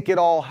to make it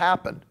all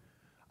happen.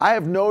 I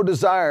have no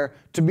desire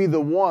to be the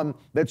one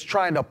that's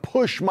trying to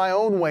push my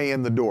own way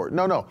in the door.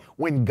 No.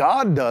 When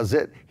God does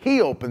it,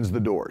 He opens the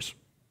doors.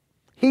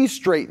 He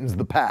straightens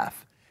the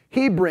path.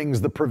 He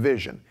brings the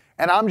provision.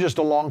 And I'm just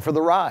along for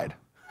the ride.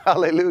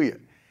 Hallelujah.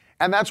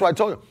 And that's why I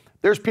told you,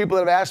 there's people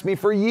that have asked me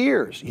for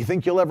years, you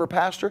think you'll ever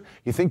pastor?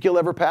 You think you'll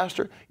ever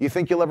pastor? You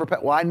think you'll ever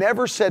pastor? Well, I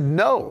never said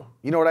no.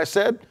 You know what I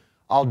said?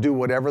 I'll do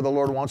whatever the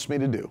Lord wants me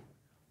to do.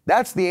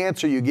 That's the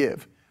answer you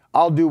give.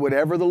 I'll do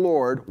whatever the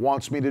Lord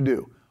wants me to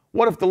do.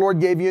 What if the Lord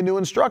gave you a new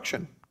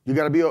instruction? You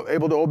got to be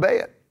able to obey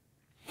it.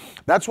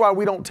 That's why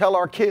we don't tell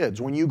our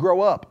kids, when you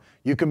grow up,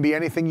 you can be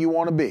anything you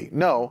want to be.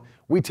 No,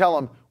 we tell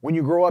them, when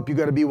you grow up, you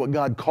got to be what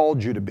God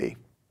called you to be.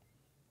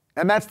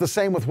 And that's the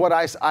same with what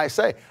I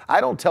say. I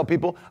don't tell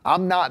people,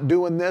 I'm not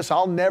doing this,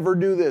 I'll never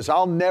do this,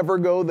 I'll never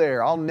go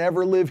there, I'll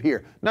never live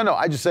here. No,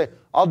 I just say,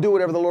 I'll do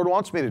whatever the Lord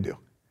wants me to do.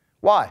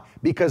 Why?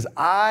 Because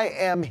I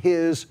am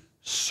His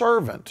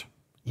servant.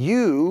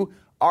 You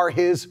are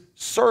His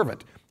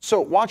servant. So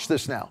watch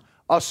this now.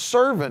 A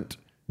servant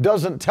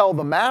doesn't tell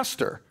the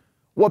master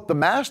what the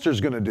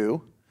master's going to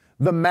do.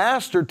 The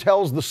master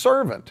tells the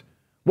servant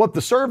what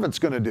the servant's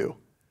going to do.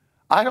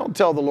 I don't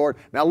tell the Lord,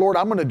 now Lord,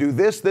 I'm going to do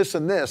this, this,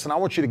 and this, and I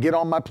want you to get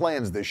on my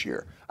plans this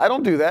year. I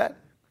don't do that.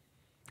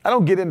 I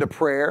don't get into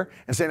prayer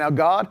and say, now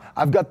God,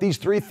 I've got these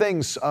 3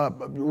 things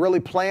really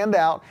planned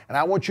out, and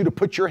I want you to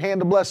put your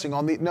hand of blessing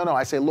on the, no.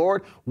 I say,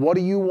 Lord, what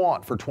do you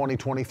want for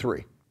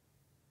 2023?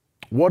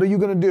 What are you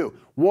going to do?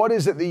 What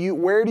is it that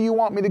where do you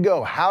want me to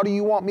go? How do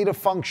you want me to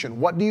function?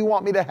 What do you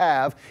want me to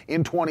have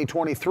in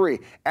 2023?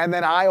 And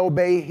then I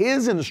obey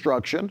His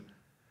instruction,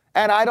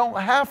 and I don't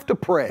have to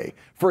pray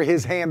for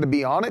His hand to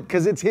be on it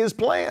because it's His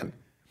plan.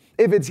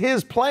 If it's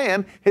His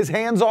plan, His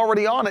hand's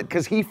already on it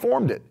because He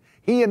formed it.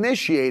 He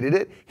initiated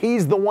it.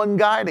 He's the one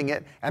guiding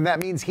it, and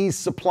that means He's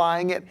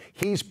supplying it,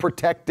 He's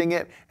protecting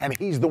it, and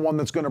He's the one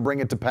that's going to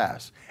bring it to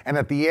pass. And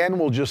at the end,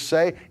 we'll just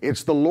say,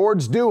 it's the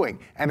Lord's doing,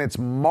 and it's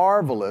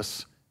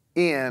marvelous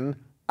in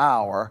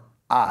our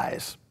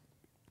eyes.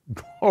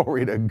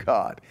 Glory to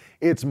God.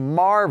 It's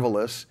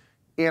marvelous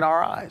in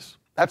our eyes.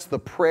 That's the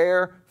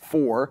prayer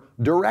for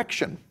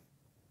direction.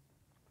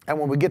 And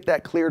when we get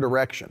that clear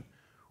direction,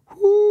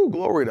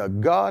 glory to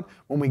God,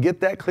 when we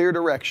get that clear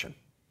direction,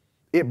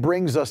 it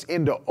brings us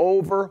into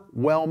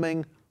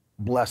overwhelming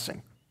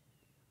blessing.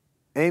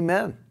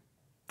 Amen.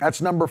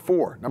 That's number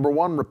 4. Number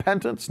 1,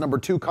 repentance. Number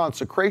 2,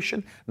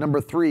 consecration. Number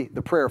 3,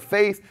 the prayer of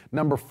faith.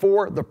 Number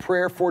 4, the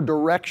prayer for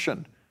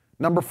direction.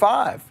 Number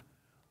 5,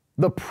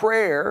 the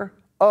prayer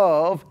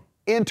of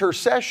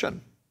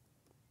intercession.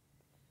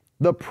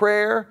 The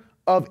prayer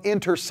of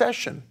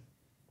intercession.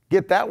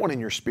 Get that one in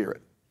your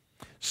spirit.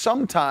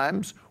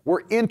 Sometimes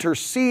we're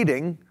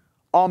interceding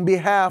on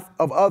behalf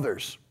of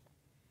others.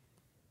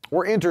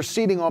 We're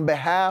interceding on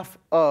behalf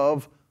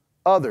of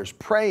others,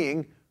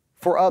 praying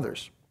for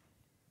others.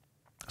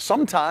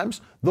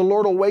 Sometimes the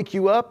Lord will wake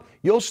you up,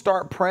 you'll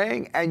start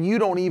praying, and you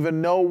don't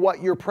even know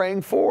what you're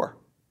praying for.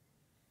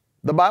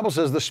 The Bible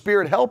says the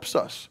Spirit helps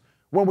us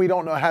when we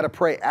don't know how to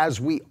pray as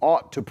we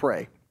ought to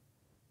pray.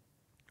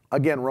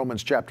 Again,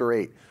 Romans chapter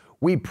 8.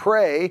 We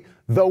pray,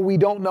 though we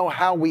don't know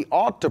how we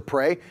ought to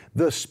pray,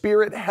 the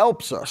Spirit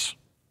helps us.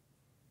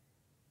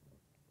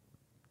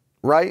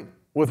 Right?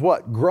 With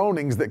what?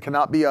 Groanings that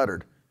cannot be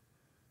uttered.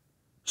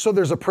 So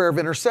there's a prayer of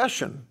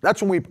intercession.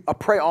 That's when we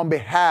pray on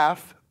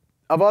behalf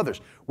of others.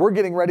 We're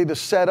getting ready to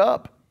set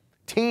up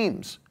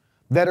teams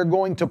that are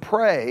going to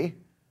pray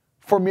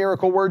for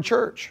Miracle Word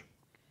Church.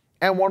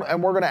 And we're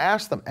going to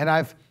ask them. And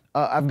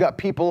I've got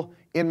people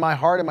in my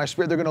heart and my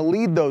spirit, they're going to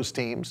lead those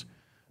teams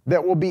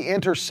that will be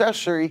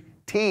intercessory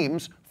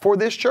teams for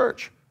this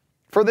church,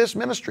 for this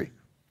ministry,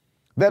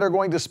 that are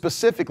going to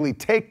specifically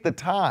take the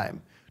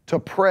time to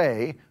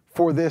pray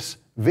for this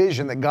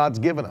vision that God's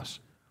given us,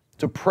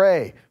 to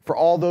pray for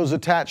all those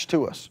attached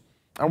to us.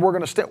 And we're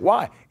going to stand.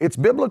 Why? It's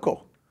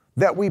biblical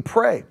that we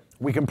pray.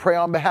 We can pray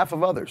on behalf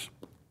of others.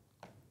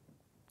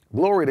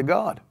 Glory to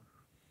God.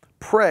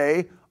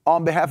 Pray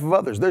on behalf of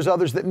others. There's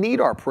others that need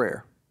our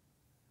prayer.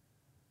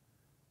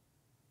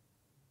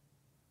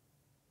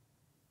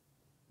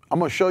 I'm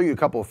going to show you a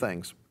couple of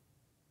things.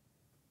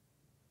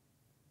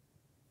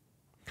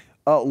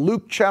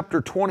 Luke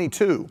chapter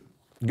 22.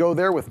 Go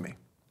there with me.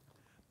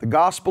 The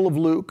Gospel of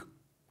Luke,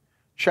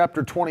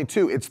 chapter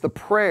 22. It's the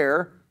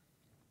prayer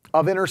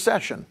of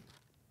intercession.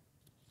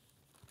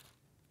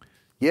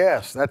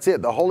 Yes, that's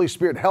it. The Holy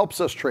Spirit helps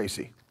us,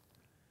 Tracy.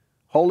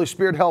 Holy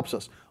Spirit helps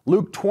us.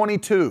 Luke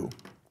 22.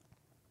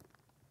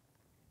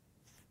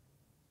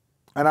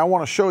 And I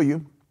want to show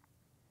you,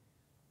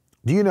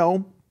 do you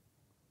know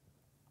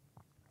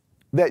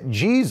that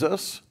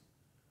Jesus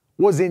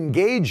was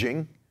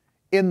engaging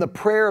in the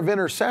prayer of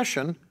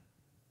intercession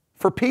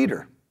for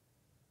Peter?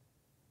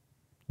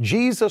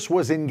 Jesus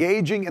was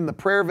engaging in the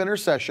prayer of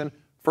intercession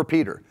for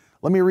Peter.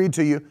 Let me read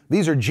to you.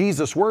 These are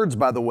Jesus' words,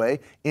 by the way,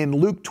 in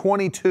Luke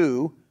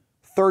 22,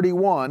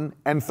 31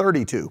 and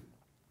 32.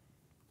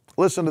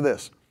 Listen to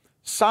this.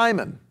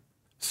 Simon,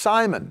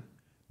 Simon,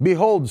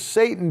 behold,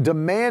 Satan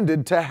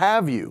demanded to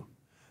have you,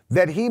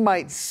 that he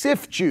might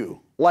sift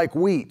you like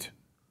wheat.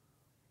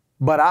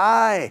 But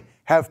I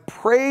have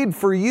prayed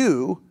for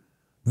you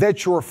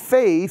that your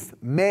faith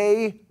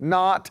may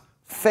not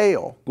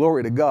fail.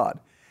 Glory to God.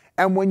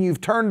 And when you've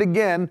turned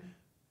again,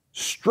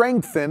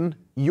 strengthen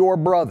your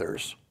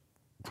brothers.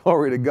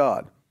 Glory to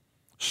God.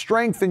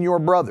 Strengthen your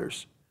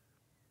brothers.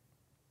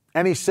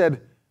 And he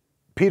said,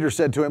 Peter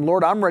said to him,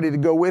 Lord, I'm ready to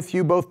go with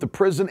you both to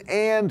prison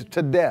and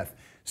to death.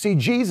 See,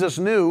 Jesus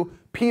knew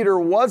Peter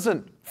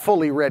wasn't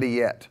fully ready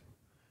yet.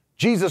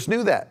 Jesus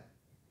knew that.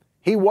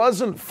 He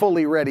wasn't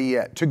fully ready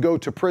yet to go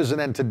to prison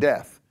and to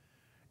death.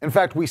 In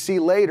fact, we see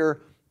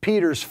later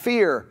Peter's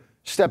fear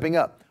stepping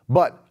up.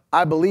 But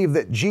I believe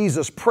that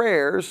Jesus'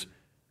 prayers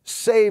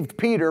saved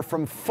Peter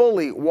from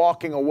fully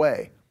walking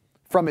away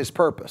from his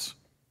purpose.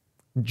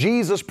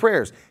 Jesus'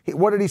 prayers.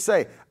 What did he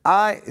say?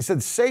 He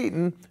said,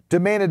 Satan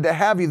demanded to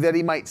have you that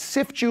he might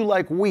sift you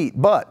like wheat,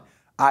 but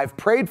I've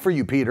prayed for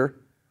you, Peter,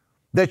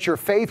 that your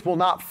faith will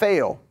not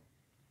fail.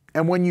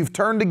 And when you've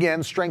turned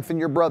again, strengthen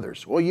your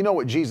brothers. Well, you know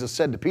what Jesus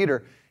said to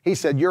Peter. He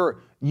said,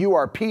 you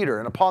are Peter,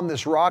 and upon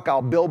this rock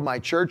I'll build my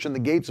church, and the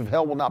gates of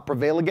hell will not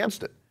prevail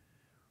against it.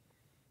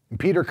 And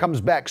Peter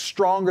comes back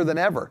stronger than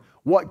ever.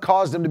 What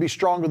caused him to be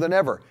stronger than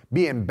ever?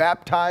 Being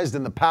baptized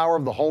in the power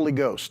of the Holy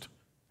Ghost.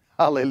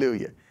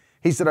 Hallelujah.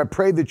 He said, I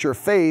prayed that your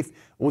faith.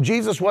 Well,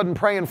 Jesus wasn't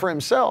praying for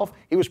himself.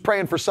 He was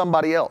praying for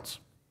somebody else.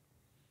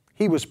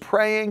 He was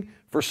praying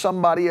for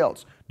somebody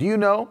else. Do you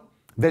know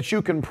that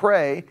you can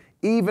pray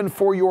even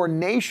for your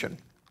nation?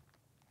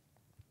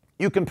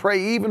 You can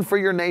pray even for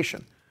your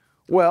nation.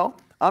 Well,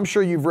 I'm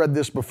sure you've read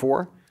this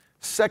before.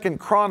 2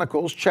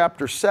 Chronicles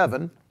chapter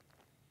 7,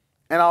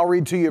 and I'll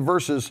read to you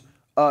verses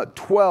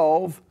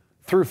 12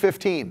 through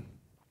 15.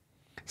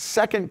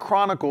 2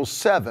 Chronicles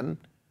 7,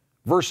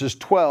 verses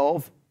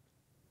 12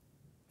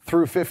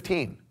 through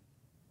 15.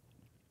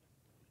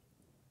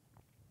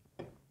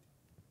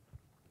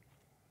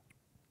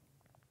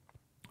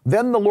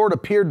 Then the Lord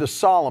appeared to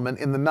Solomon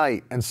in the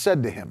night and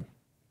said to him,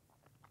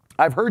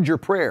 I've heard your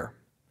prayer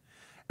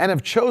and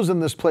have chosen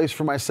this place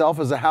for myself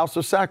as a house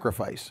of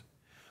sacrifice.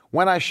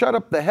 When I shut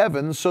up the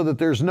heavens so that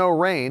there's no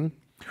rain,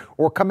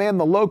 or command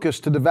the locusts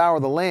to devour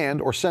the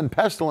land, or send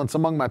pestilence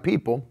among my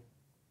people,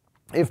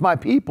 if my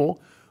people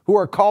who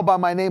are called by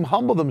my name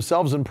humble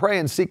themselves and pray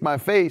and seek my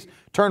face,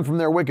 turn from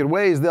their wicked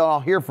ways, then I'll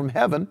hear from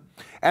heaven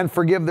and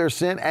forgive their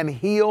sin and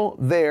heal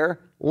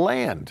their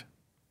land.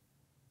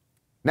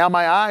 Now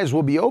my eyes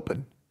will be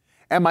open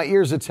and my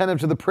ears attentive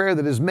to the prayer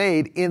that is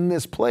made in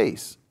this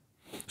place.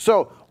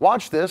 So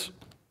watch this.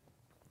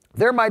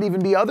 There might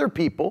even be other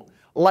people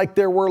like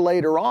there were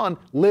later on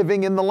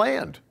living in the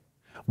land.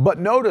 But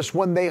notice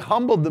when they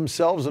humbled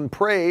themselves and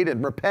prayed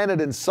and repented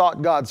and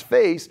sought God's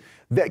face,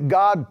 that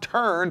God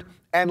turned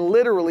and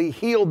literally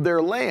healed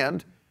their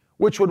land,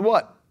 which would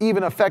what?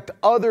 Even affect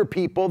other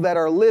people that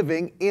are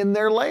living in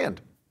their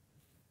land.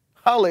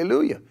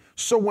 Hallelujah.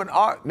 So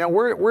now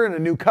we're in a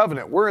new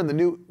covenant. We're in the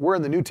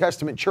New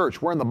Testament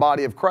church. We're in the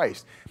body of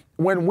Christ.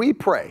 When we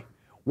pray,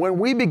 when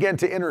we begin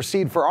to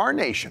intercede for our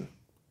nation,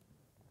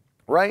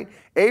 right?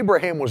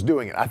 Abraham was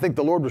doing it. I think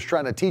the Lord was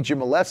trying to teach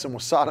him a lesson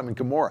with Sodom and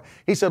Gomorrah.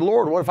 He said,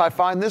 Lord, what if I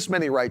find this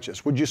many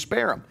righteous? Would you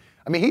spare them?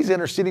 I mean, he's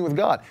interceding with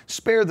God.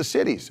 Spare the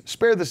cities.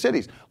 Spare the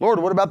cities. Lord,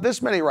 what about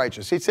this many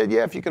righteous? He said,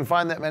 yeah, if you can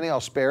find that many,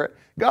 I'll spare it.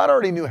 God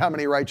already knew how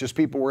many righteous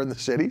people were in the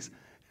cities.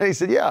 And he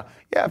said, yeah,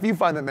 if you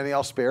find that many,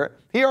 I'll spare it.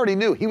 He already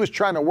knew. He was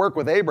trying to work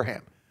with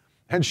Abraham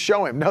and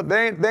show him, no,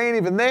 they ain't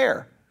even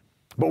there.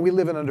 But we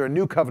live under a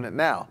new covenant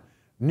now.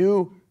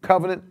 New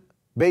covenant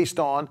based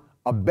on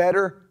a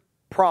better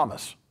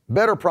promise.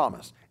 Better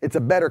promise. It's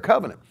a better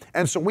covenant.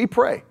 And so we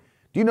pray.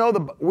 Do you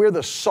know we're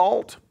the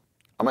salt?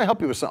 I'm going to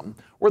help you with something.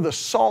 We're the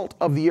salt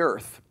of the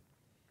earth.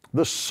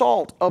 The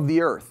salt of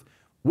the earth.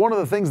 One of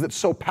the things that's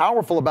so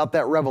powerful about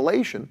that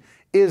revelation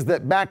is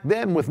that back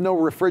then, with no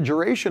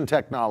refrigeration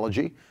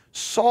technology,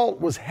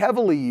 salt was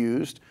heavily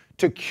used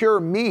to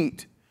cure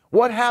meat.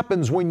 What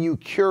happens when you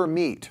cure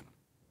meat?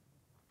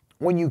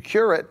 When you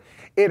cure it,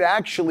 it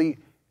actually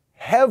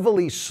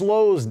heavily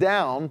slows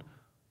down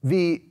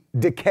the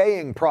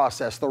decaying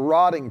process, the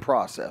rotting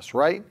process,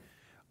 right?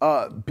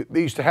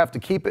 They used to have to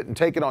keep it and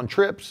take it on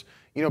trips.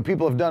 You know,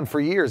 people have done for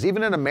years.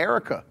 Even in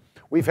America,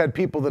 We've had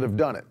people that have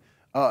done it.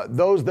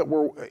 Those that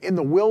were in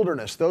the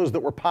wilderness, those that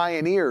were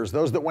pioneers,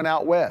 those that went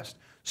out west.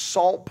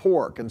 Salt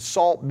pork and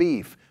salt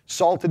beef,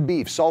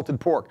 salted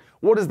pork.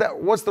 What is that?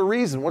 What's the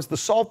reason? What's the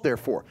salt there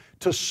for?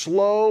 To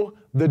slow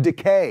the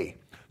decay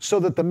so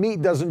that the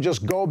meat doesn't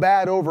just go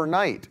bad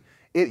overnight.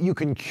 You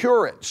can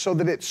cure it so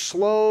that it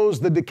slows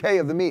the decay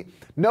of the meat.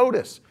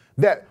 Notice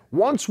that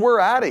once we're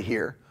out of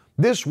here,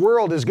 this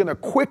world is going to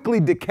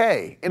quickly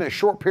decay in a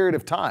short period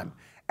of time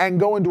and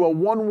go into a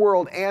one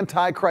world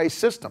antichrist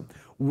system.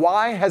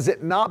 Why has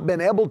it not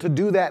been able to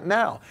do that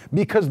now?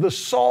 Because the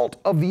salt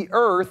of the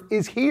earth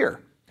is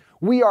here.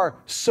 We are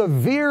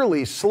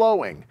severely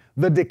slowing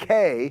the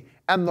decay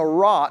and the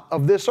rot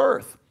of this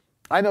earth.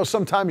 I know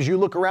sometimes you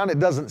look around, it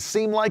doesn't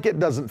seem like it,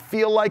 doesn't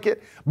feel like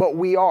it, but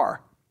we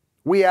are.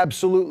 We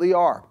absolutely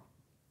are.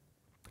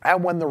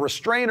 And when the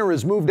restrainer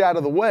is moved out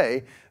of the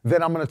way,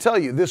 then I'm going to tell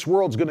you, this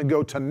world's going to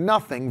go to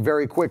nothing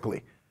very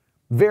quickly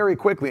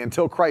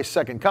until Christ's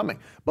second coming.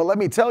 But let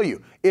me tell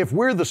you, if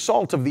we're the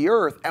salt of the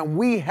earth and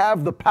we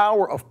have the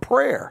power of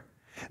prayer,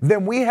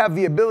 then we have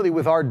the ability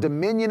with our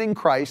dominion in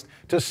Christ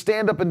to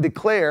stand up and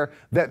declare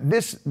that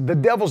the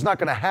devil's not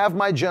going to have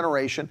my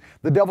generation.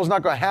 The devil's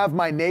not going to have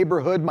my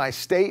neighborhood, my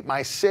state,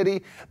 my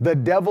city. The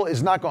devil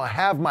is not going to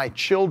have my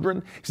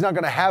children. He's not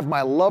going to have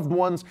my loved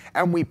ones.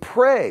 And we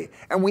pray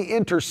and we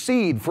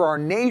intercede for our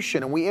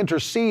nation and we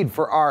intercede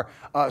for our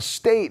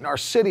state and our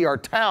city, our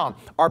town,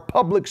 our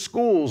public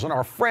schools and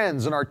our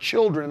friends and our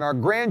children and our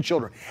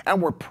grandchildren.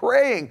 And we're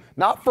praying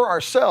not for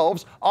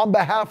ourselves, on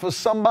behalf of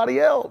somebody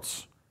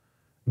else.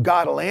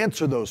 God will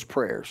answer those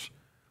prayers.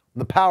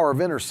 The power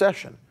of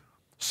intercession.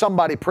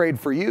 Somebody prayed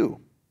for you.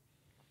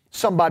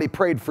 Somebody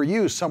prayed for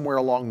you somewhere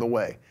along the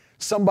way.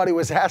 Somebody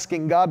was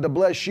asking God to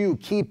bless you,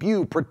 keep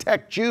you,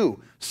 protect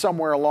you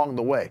somewhere along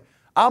the way.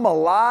 I'm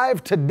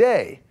alive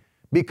today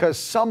because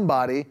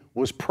somebody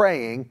was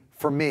praying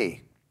for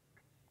me.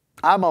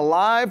 I'm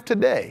alive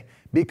today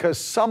because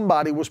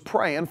somebody was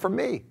praying for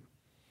me.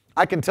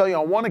 I can tell you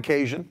on one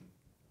occasion,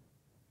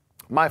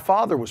 my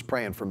father was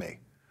praying for me.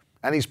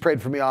 And he's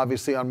prayed for me,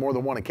 obviously, on more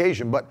than one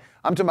occasion. But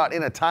I'm talking about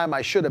in a time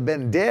I should have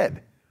been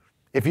dead,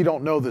 if you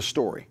don't know the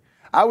story.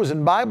 I was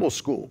in Bible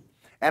school,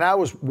 and I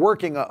was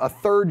working a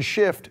third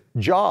shift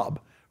job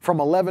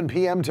from 11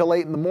 p.m. till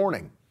 8 in the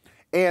morning.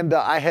 And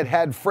I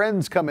had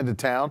friends come into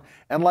town,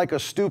 and like a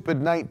stupid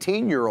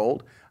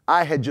 19-year-old,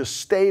 I had just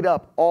stayed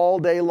up all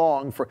day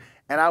long,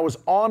 and I was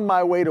on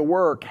my way to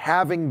work,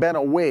 having been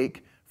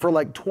awake for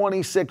like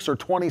 26 or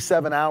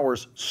 27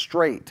 hours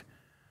straight.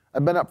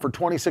 I've been up for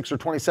 26 or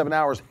 27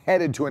 hours,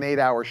 headed to an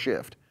 8-hour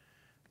shift,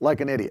 like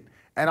an idiot.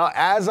 And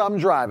as I'm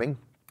driving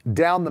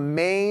down the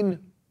main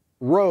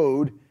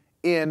road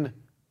in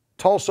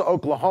Tulsa,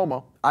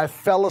 Oklahoma, I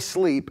fell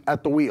asleep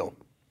at the wheel.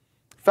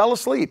 Fell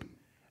asleep.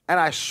 And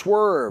I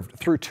swerved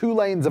through 2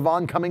 lanes of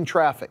oncoming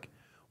traffic,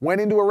 went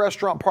into a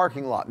restaurant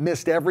parking lot,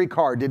 missed every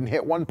car, didn't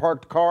hit one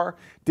parked car,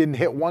 didn't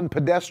hit one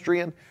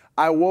pedestrian.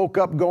 I woke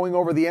up going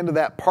over the end of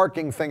that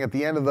parking thing at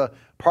the end of the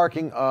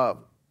parking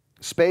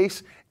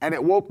space, and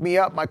it woke me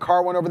up. My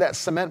car went over that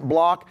cement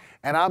block,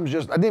 and I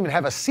didn't even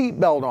have a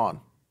seatbelt on.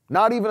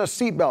 Not even a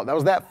seatbelt. That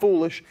was that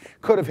foolish.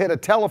 Could have hit a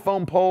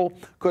telephone pole,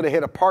 could have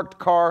hit a parked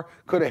car,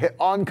 could have hit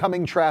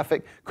oncoming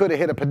traffic, could have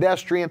hit a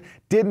pedestrian.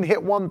 Didn't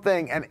hit one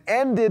thing, and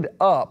ended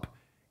up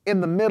in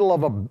the middle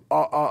of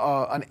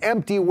an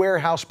empty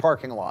warehouse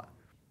parking lot.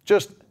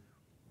 Just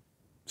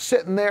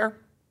sitting there,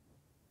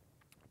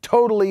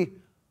 totally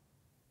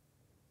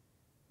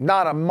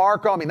not a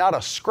mark on me, not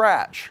a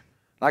scratch.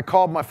 I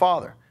called my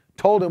father,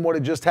 told him what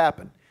had just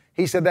happened.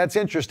 He said, that's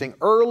interesting.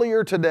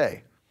 Earlier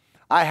today,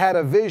 I had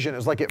a vision. It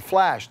was like it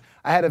flashed.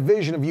 I had a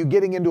vision of you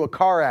getting into a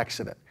car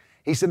accident.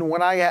 He said,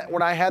 when I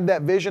had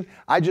that vision,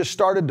 I just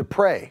started to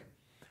pray.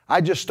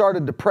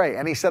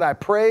 And he said, I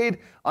prayed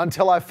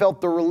until I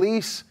felt the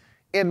release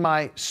in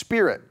my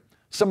spirit.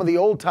 Some of the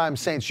old time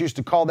saints used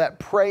to call that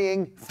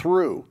praying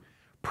through.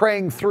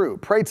 Praying through.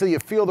 Pray till you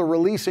feel the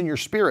release in your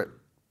spirit.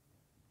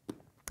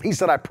 He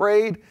said, I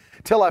prayed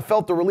till I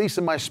felt the release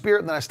in my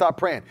spirit, and then I stopped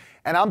praying.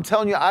 And I'm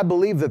telling you, I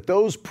believe that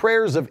those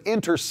prayers of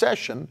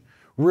intercession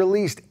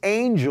released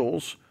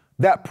angels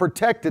that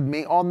protected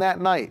me on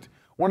that night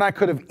when I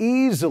could have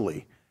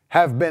easily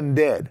have been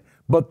dead.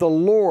 But the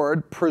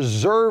Lord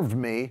preserved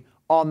me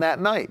on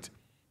that night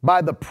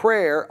by the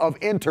prayer of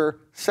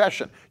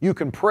intercession. You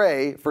can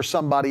pray for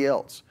somebody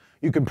else.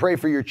 You can pray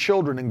for your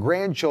children and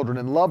grandchildren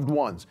and loved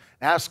ones.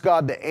 Ask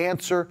God to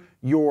answer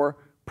your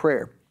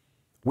prayer.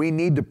 We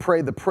need to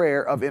pray the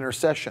prayer of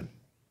intercession.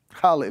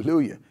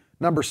 Hallelujah.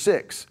 Number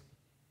 6,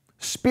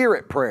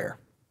 spirit prayer.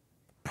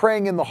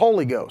 Praying in the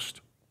Holy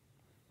Ghost.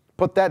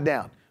 Put that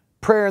down.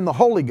 Prayer in the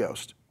Holy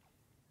Ghost.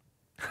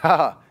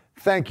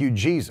 Thank you,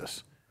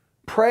 Jesus.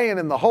 Praying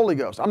in the Holy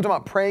Ghost. I'm talking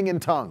about praying in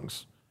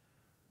tongues,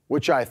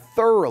 which I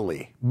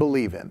thoroughly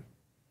believe in.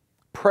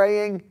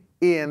 Praying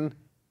in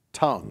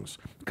tongues.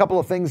 A couple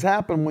of things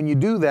happen when you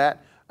do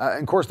that. And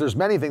of course, there's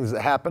many things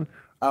that happen.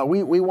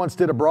 We once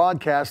did a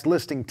broadcast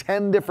listing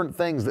 10 different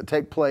things that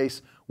take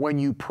place when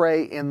you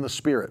pray in the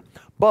Spirit.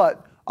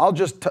 But I'll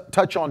just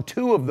touch on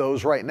 2 of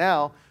those right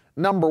now.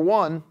 Number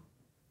one,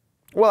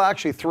 well,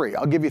 actually three.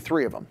 I'll give you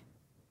three of them.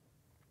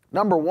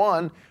 Number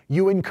one,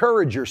 you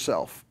encourage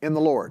yourself in the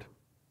Lord.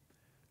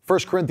 1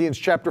 Corinthians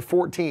chapter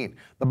 14,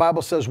 the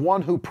Bible says,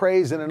 one who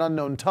prays in an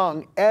unknown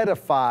tongue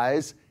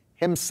edifies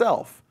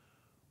himself,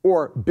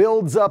 or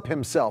builds up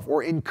himself,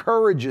 or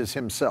encourages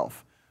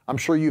himself. I'm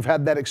sure you've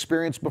had that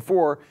experience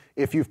before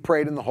if you've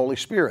prayed in the Holy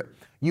Spirit.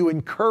 You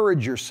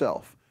encourage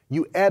yourself.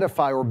 You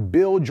edify or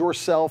build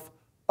yourself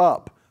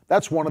up.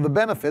 That's one of the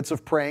benefits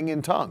of praying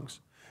in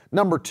tongues.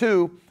 Number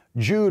two,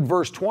 Jude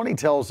verse 20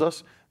 tells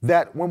us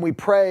that when we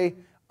pray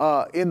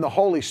in the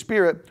Holy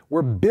Spirit,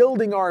 we're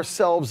building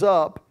ourselves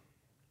up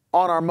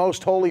on our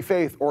most holy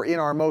faith or in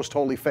our most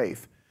holy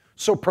faith.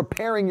 So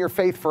preparing your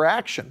faith for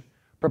action,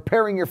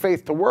 preparing your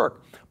faith to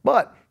work.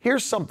 But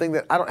here's something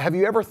that have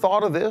you ever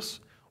thought of this?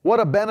 What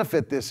a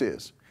benefit this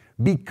is.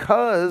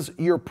 Because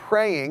you're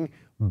praying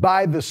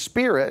by the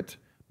Spirit,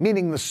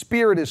 meaning the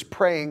Spirit is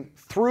praying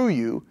through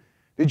you.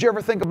 Did you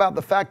ever think about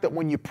the fact that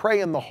when you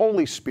pray in the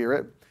Holy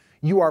Spirit,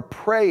 you are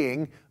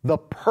praying the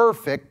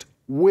perfect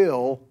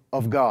will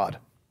of God?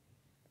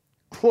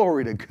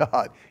 Glory to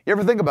God. You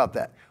ever think about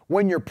that?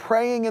 When you're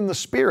praying in the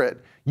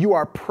Spirit, you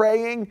are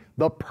praying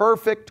the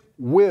perfect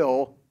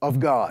will of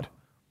God.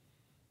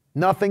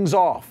 Nothing's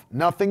off,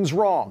 nothing's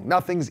wrong,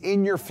 nothing's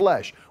in your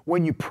flesh.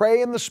 When you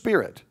pray in the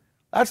Spirit,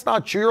 that's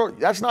not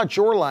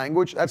your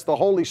language, that's the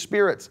Holy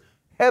Spirit's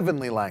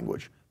heavenly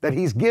language that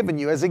He's given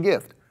you as a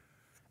gift.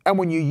 And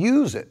when you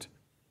use it,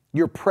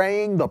 you're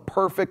praying the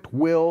perfect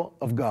will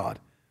of God.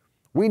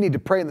 We need to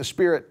pray in the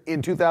Spirit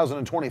in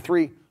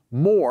 2023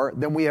 more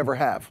than we ever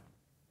have.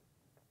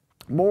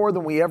 More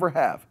than we ever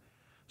have.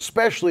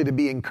 Especially to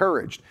be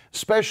encouraged,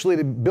 especially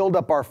to build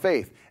up our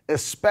faith,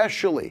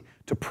 especially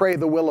to pray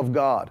the will of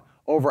God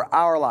over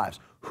our lives.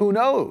 Who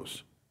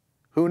knows?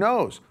 Who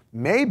knows?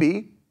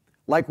 Maybe,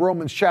 like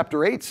Romans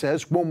chapter 8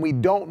 says, when we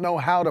don't know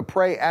how to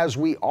pray as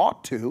we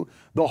ought to,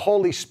 the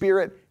Holy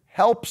Spirit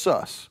helps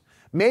us.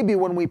 Maybe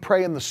when we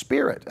pray in the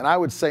Spirit, and I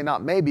would say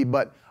not maybe,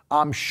 but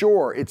I'm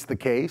sure it's the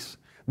case,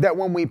 that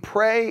when we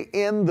pray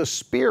in the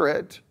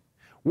Spirit,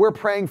 we're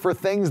praying for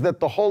things that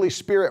the Holy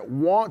Spirit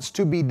wants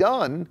to be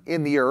done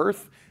in the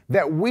earth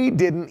that we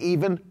didn't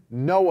even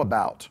know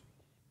about.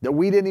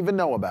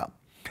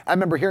 I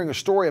remember hearing a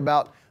story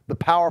about the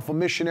powerful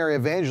missionary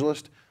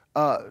evangelist,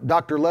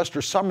 Dr.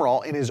 Lester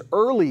Sumrall, in his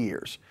early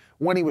years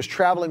when he was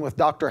traveling with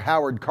Dr.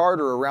 Howard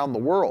Carter around the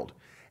world.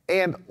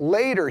 And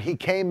later he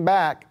came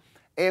back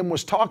and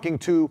was talking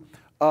to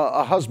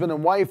a husband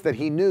and wife that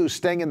he knew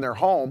staying in their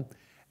home.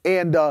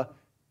 And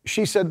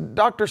she said,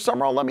 Dr.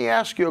 Sumrall, let me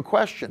ask you a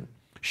question.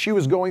 She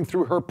was going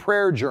through her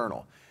prayer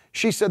journal.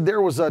 She said,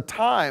 there was a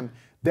time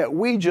that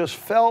we just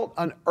felt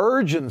an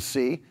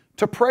urgency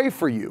to pray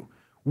for you.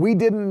 We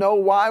didn't know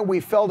why we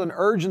felt an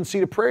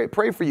urgency to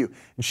pray for you.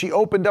 And she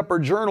opened up her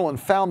journal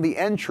and found the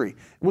entry.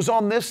 It was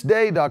on this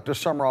day, Dr.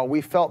 Sumrall,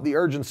 we felt the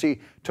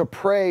urgency to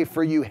pray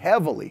for you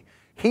heavily.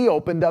 He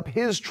opened up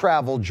his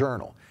travel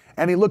journal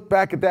and he looked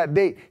back at that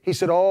date. He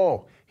said,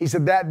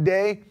 that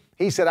day,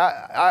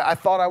 I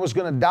thought I was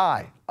going to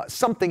die.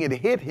 Something had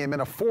hit him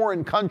in a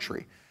foreign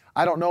country.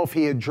 I don't know if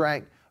he had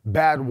drank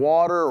bad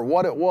water or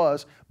what it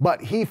was,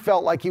 but he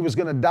felt like he was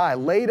going to die,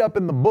 laid up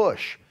in the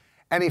bush,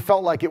 and he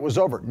felt like it was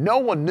over. No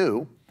one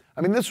knew.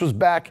 I mean, this was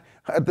back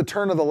at the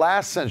turn of the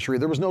last century.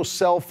 There was no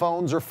cell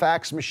phones or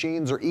fax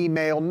machines or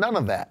email, none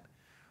of that.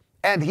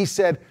 And he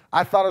said,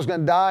 I thought I was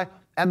going to die,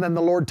 and then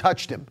the Lord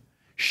touched him.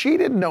 She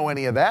didn't know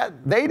any of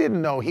that. They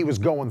didn't know he was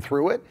going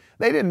through it.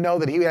 They didn't know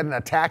that he had an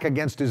attack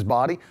against his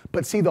body.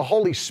 But see, the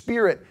Holy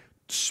Spirit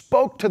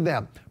spoke to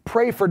them.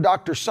 Pray for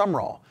Dr.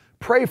 Sumrall.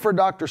 Pray for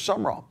Dr.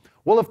 Sumrall.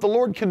 Well, if the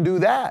Lord can do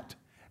that,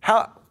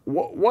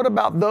 what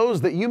about those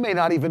that you may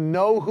not even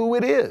know who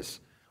it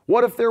is?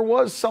 What if there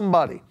was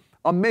somebody,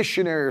 a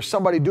missionary or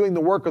somebody doing the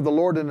work of the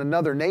Lord in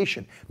another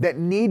nation that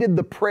needed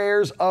the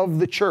prayers of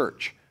the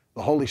church?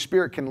 The Holy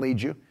Spirit can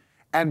lead you,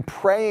 and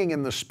praying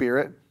in the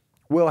Spirit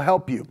will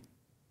help you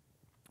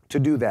to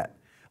do that.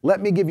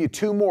 Let me give you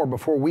two more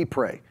before we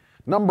pray.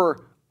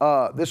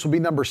 This will be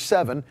number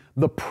 7,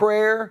 the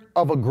prayer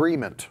of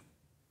agreement.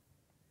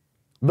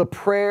 The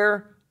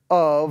prayer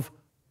of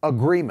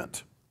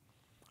agreement.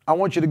 I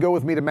want you to go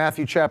with me to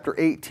Matthew chapter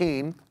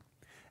 18,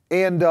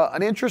 and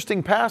an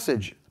interesting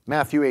passage,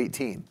 Matthew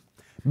 18,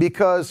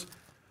 because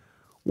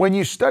when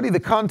you study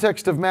the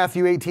context of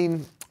Matthew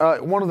 18,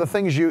 one of the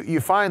things you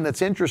find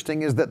that's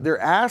interesting is that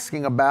they're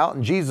asking about,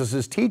 and Jesus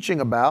is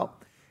teaching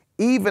about,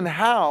 even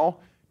how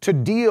to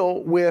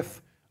deal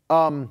with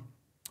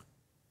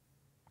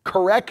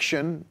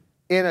correction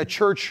in a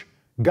church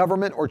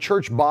government or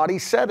church body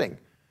setting.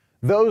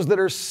 Those that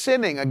are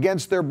sinning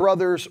against their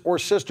brothers or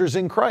sisters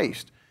in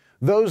Christ.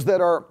 Those that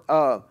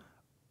are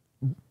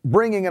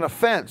bringing an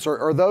offense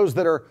or those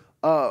that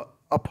are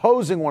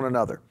opposing one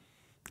another.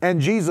 And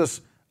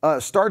Jesus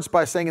starts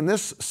by saying in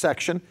this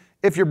section,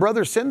 if your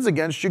brother sins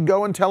against you,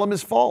 go and tell him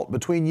his fault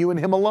between you and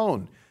him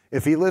alone.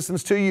 If he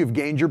listens to you, you've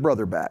gained your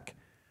brother back.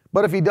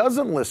 But if he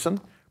doesn't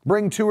listen,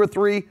 bring 2 or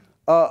 3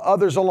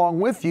 others along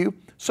with you,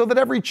 so that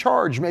every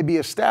charge may be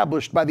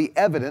established by the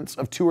evidence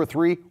of 2 or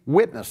 3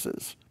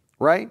 witnesses,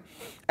 right?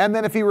 And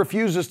then if he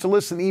refuses to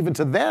listen even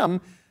to them,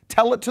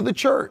 tell it to the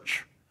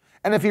church.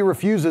 And if he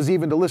refuses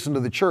even to listen to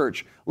the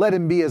church, let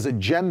him be as a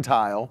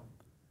Gentile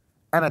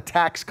and a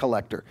tax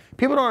collector.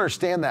 People don't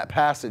understand that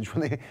passage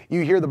when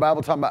you hear the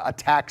Bible talking about a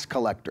tax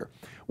collector.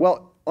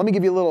 Well, let me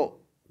give you a little,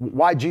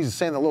 why Jesus is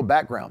saying, a little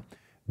background.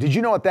 Did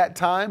you know at that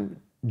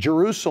time,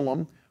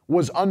 Jerusalem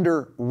was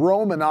under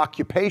Roman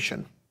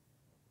occupation,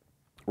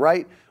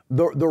 right?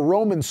 The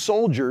Roman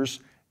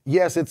soldiers,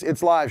 yes,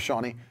 it's live,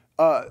 Shawnee.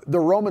 The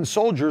Roman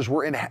soldiers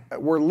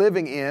were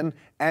living in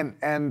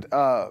and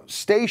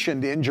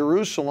stationed in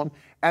Jerusalem,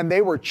 and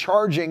they were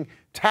charging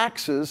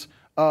taxes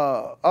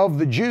of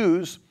the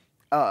Jews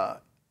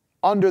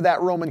under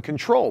that Roman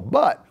control.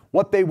 But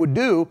what they would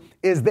do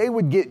is they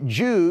would get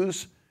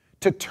Jews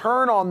to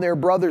turn on their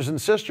brothers and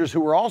sisters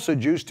who were also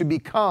Jews to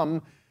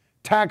become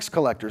tax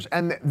collectors.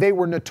 And they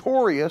were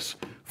notorious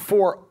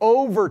for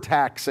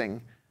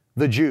overtaxing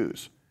the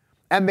Jews.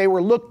 And they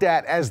were looked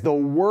at as the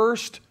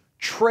worst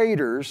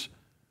traitors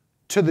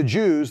to the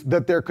Jews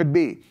that there could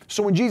be.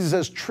 So when Jesus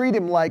says, treat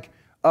him like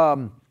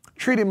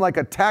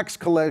a tax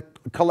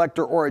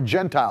collector or a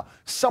Gentile,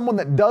 someone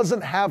that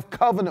doesn't have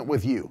covenant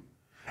with you,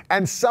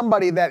 and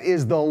somebody that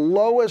is the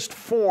lowest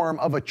form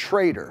of a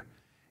traitor.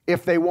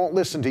 If they won't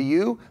listen to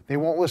you, they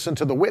won't listen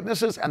to the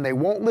witnesses, and they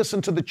won't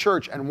listen to the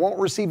church and won't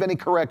receive any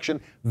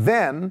correction,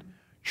 then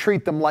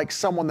treat them like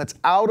someone that's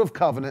out of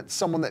covenant,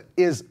 someone that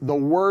is the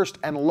worst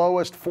and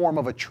lowest form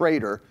of a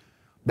traitor.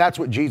 That's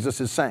what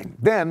Jesus is saying.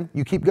 Then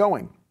you keep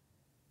going.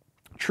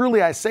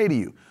 Truly I say to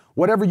you,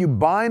 whatever you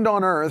bind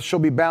on earth shall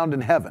be bound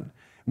in heaven.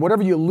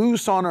 Whatever you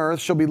loose on earth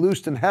shall be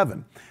loosed in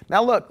heaven.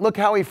 Now look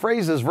how he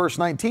phrases verse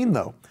 19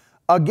 though.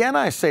 Again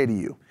I say to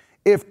you,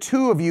 if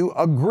 2 of you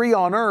agree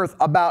on earth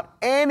about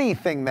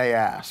anything they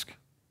ask,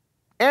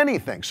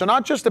 anything. So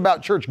not just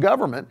about church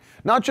government,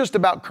 not just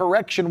about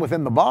correction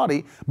within the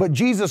body, but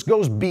Jesus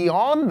goes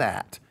beyond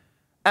that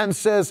and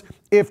says,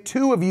 if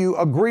 2 of you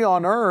agree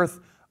on earth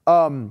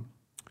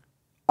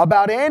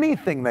about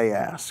anything they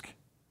ask,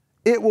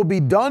 it will be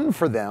done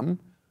for them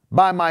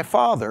by my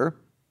Father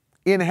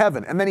in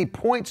heaven. And then he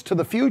points to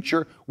the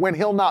future when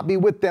he'll not be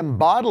with them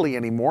bodily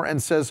anymore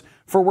and says,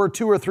 for where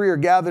 2 or 3 are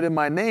gathered in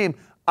my name,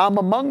 I'm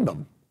among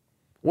them.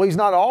 Well, he's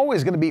not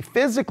always going to be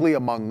physically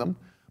among them,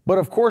 but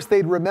of course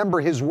they'd remember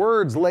his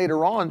words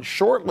later on,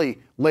 shortly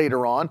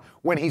later on,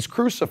 when he's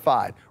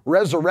crucified,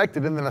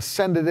 resurrected, and then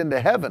ascended into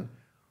heaven,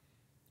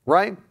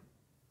 right?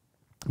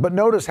 But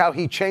notice how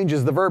he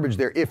changes the verbiage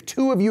there. If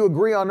 2 of you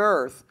agree on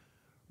earth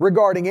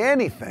regarding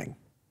anything,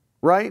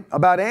 right?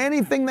 About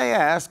anything they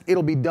ask,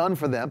 it'll be done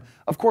for them.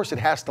 Of course, it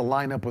has to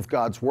line up with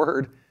God's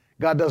word.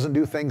 God doesn't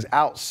do things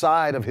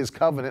outside of his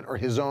covenant or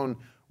his own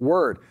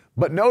word.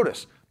 But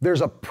notice,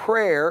 there's a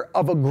prayer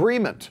of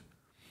agreement.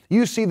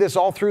 You see this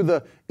all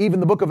through even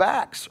the book of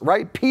Acts,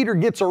 right? Peter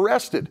gets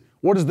arrested.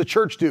 What does the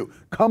church do?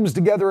 Comes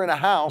together in a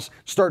house,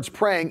 starts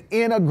praying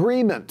in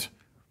agreement.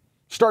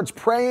 Starts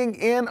praying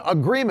in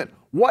agreement.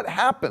 What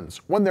happens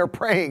when they're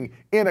praying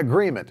in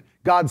agreement?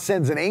 God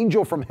sends an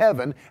angel from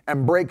heaven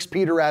and breaks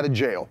Peter out of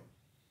jail.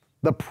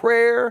 The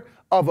prayer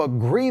of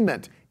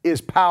agreement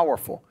is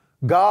powerful.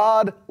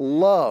 God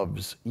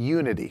loves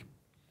unity.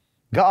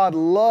 God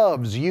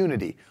loves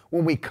unity.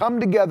 When we come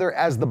together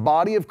as the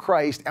body of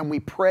Christ and we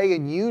pray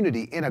in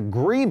unity, in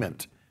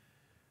agreement,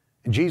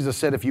 and Jesus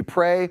said, if you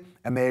pray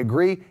and they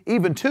agree,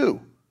 even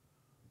 2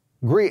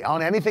 agree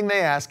on anything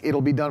they ask,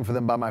 it'll be done for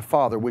them by my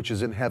Father, which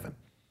is in heaven.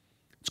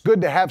 It's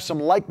good to have some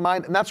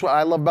like-minded, and that's what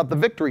I love about the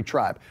Victory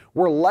Tribe.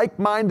 We're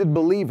like-minded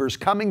believers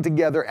coming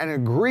together and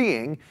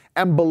agreeing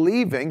and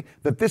believing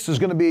that this is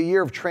going to be a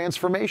year of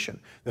transformation.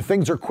 The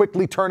things are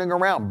quickly turning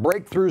around.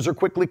 Breakthroughs are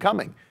quickly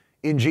coming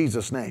in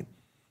Jesus' name.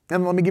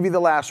 And let me give you the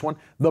last one,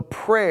 the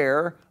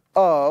prayer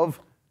of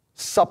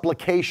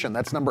supplication.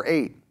 That's number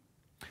 8.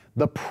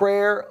 The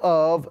prayer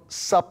of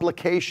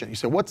supplication. You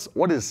say,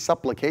 what is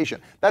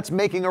supplication? That's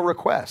making a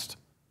request.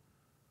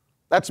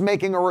 That's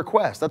making a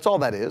request. That's all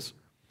that is.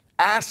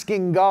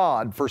 Asking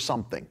God for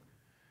something.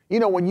 You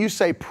know, when you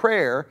say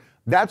prayer,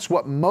 that's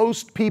what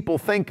most people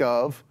think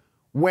of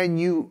when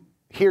you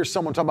hear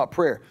someone talk about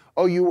prayer.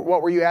 Oh,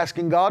 what were you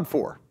asking God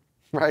for?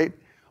 Right?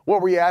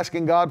 What were you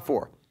asking God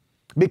for?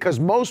 Because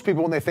most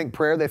people, when they think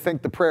prayer, they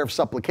think the prayer of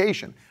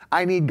supplication.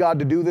 I need God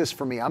to do this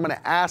for me. I'm going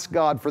to ask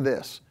God for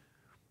this.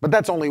 But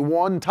that's only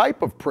one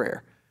type of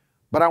prayer.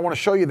 But I want to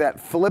show you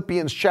that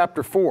Philippians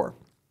chapter 4.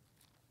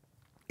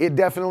 It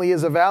definitely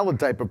is a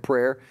valid type of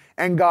prayer,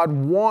 and God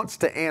wants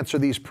to answer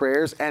these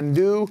prayers and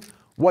do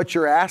what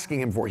you're asking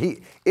Him for.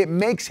 It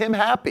makes Him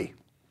happy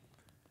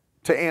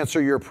to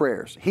answer your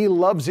prayers. He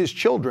loves His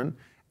children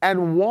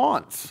and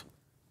wants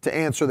to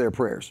answer their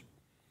prayers.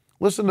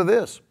 Listen to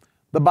this.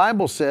 The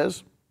Bible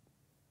says,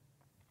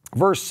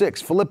 verse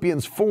 6,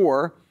 Philippians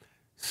 4,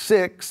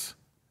 6,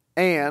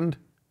 and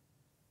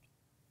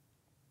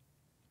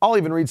I'll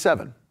even read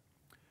 7.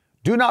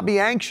 Do not be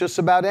anxious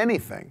about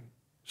anything,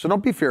 so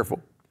don't be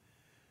fearful,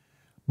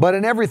 but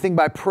in everything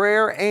by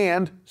prayer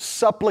and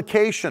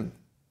supplication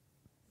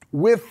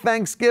with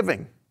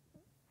thanksgiving.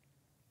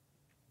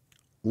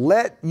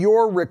 Let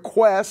your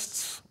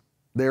requests,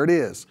 there it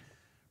is,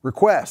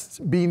 requests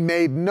be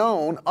made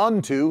known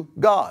unto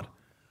God.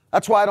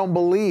 That's why I don't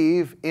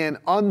believe in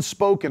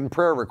unspoken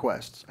prayer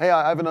requests. Hey,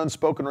 I have an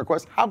unspoken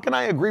request. How can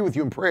I agree with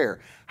you in prayer?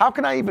 How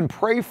can I even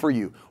pray for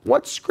you?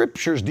 What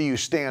scriptures do you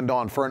stand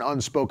on for an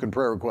unspoken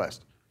prayer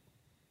request?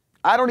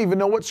 I don't even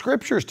know what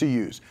scriptures to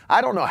use. I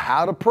don't know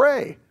how to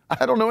pray.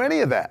 I don't know any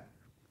of that.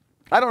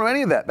 I don't know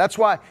any of that. That's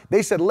why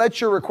they said,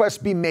 let your requests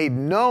be made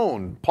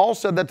known. Paul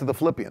said that to the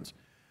Philippians.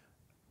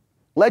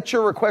 Let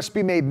your requests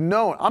be made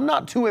known. I'm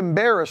not too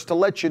embarrassed to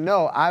let you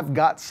know I've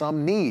got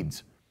some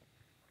needs.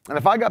 And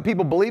if I got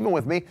people believing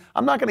with me,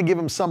 I'm not going to give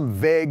them some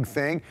vague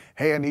thing.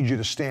 Hey, I need you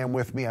to stand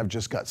with me. I've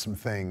just got some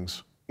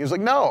things. He was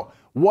like, no,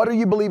 what are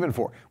you believing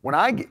for?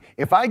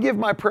 If I give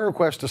my prayer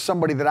request to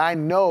somebody that I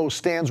know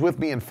stands with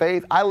me in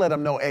faith, I let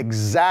them know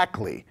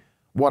exactly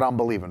what I'm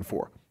believing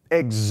for.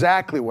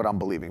 Exactly what I'm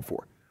believing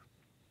for.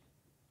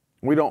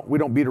 We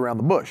don't beat around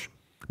the bush.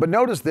 But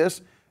notice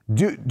this,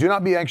 do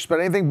not be anxious about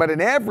anything, but in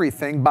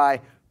everything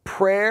by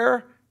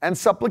prayer and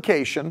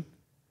supplication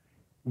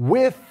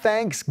with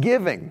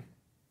thanksgiving.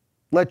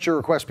 Let your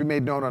request be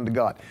made known unto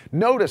God.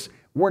 Notice,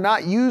 we're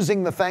not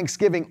using the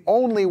thanksgiving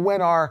only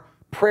when our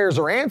prayers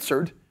are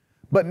answered,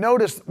 but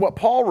notice what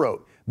Paul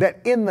wrote, that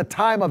in the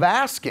time of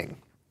asking,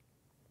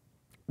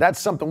 that's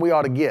something we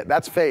ought to get.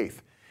 That's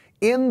faith.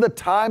 In the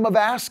time of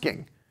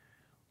asking,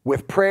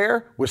 with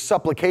prayer, with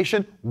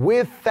supplication,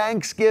 with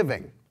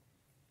thanksgiving,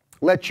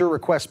 let your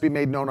requests be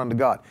made known unto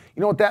God.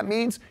 You know what that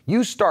means?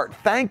 You start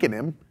thanking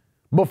Him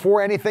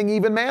before anything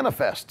even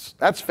manifests.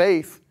 That's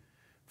faith.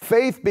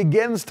 Faith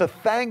begins to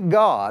thank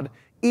God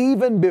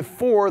even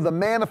before the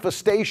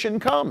manifestation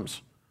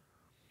comes.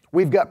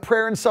 We've got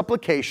prayer and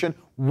supplication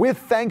with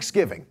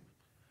thanksgiving.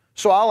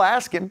 So I'll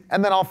ask Him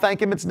and then I'll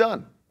thank Him it's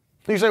done.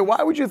 You say,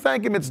 why would you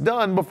thank Him it's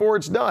done before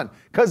it's done?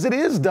 Because it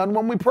is done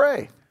when we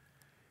pray.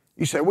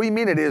 You say, what do you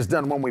mean it is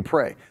done when we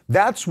pray?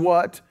 That's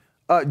what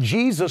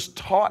Jesus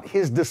taught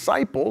His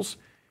disciples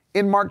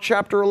in Mark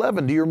chapter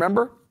 11. Do you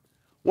remember?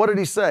 What did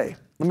He say?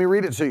 Let me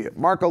read it to you.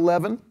 Mark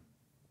 11.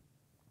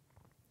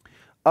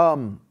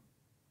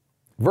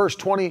 Verse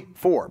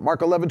 24,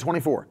 Mark 11,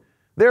 24.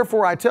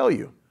 Therefore I tell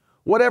you,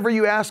 whatever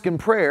you ask in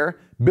prayer,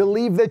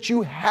 believe that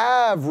you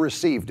have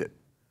received it,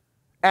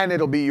 and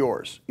it'll be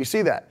yours. You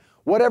see that?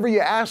 Whatever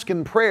you ask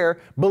in prayer,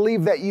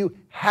 believe that you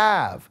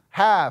have,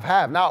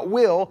 not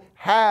will,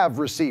 have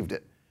received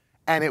it,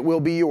 and it will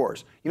be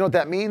yours. You know what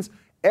that means?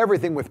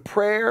 Everything with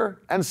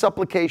prayer and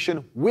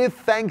supplication with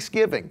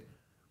thanksgiving.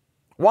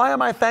 Why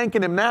am I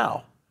thanking Him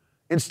now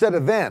instead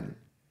of then?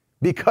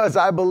 Because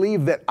I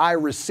believe that I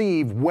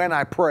receive when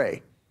I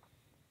pray.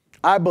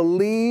 I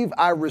believe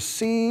I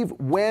receive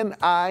when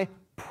I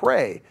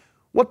pray.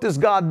 What does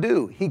God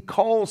do? He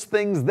calls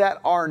things that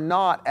are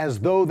not as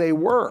though they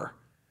were.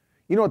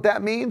 You know what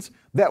that means?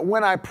 That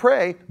when I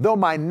pray, though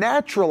my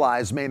natural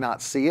eyes may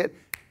not see it,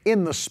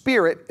 in the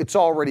Spirit, it's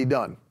already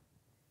done.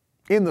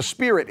 In the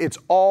Spirit, it's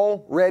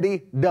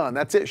already done.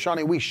 That's it,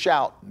 Shawnee. We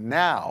shout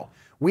now.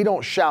 We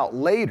don't shout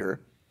later.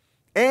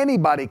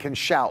 Anybody can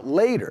shout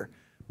later.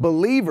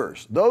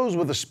 Believers, those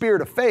with a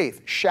spirit of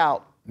faith,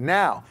 shout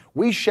now.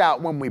 We shout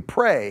when we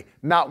pray,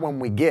 not when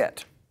we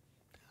get.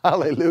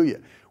 Hallelujah.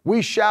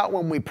 We shout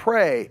when we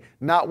pray,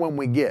 not when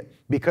we get,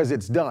 because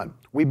it's done.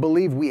 We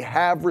believe we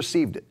have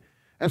received it.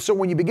 And so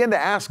when you begin to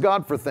ask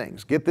God for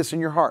things, get this in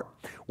your heart.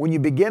 When you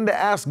begin to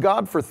ask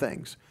God for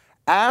things,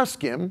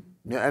 ask Him,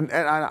 and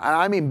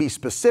I mean be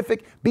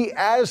specific, be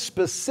as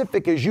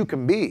specific as you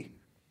can be.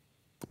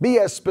 Be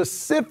as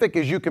specific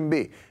as you can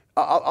be.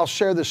 I'll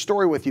share this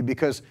story with you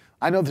because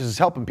I know this is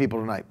helping people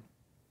tonight.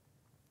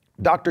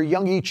 Dr.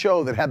 Young-E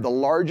Cho, that had the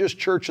largest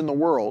church in the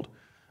world,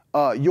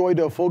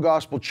 Yoido Full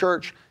Gospel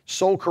Church,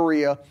 Seoul,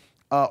 Korea,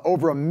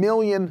 over 1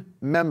 million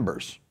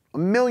members.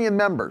 1 million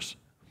members.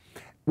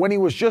 When he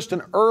was just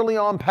an early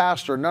on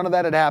pastor, none of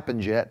that had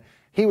happened yet.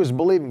 He was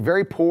believing,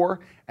 very poor,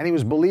 and he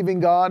was believing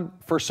God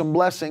for some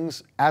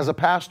blessings as a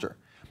pastor.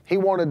 He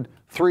wanted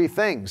 3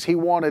 things. He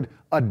wanted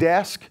a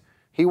desk,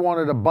 he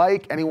wanted a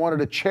bike, and he wanted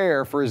a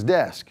chair for his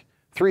desk.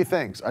 3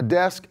 things, a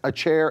desk, a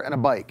chair, and a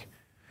bike.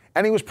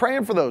 And he was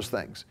praying for those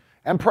things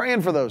and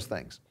praying for those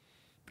things.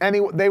 And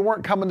they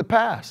weren't coming to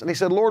pass. And he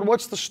said, Lord,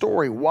 what's the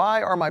story?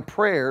 Why are my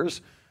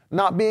prayers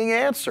not being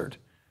answered?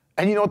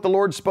 And you know what the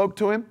Lord spoke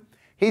to him?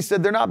 He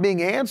said, they're not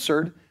being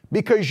answered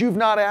because you've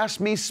not asked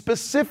me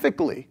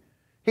specifically.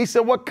 He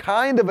said, what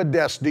kind of a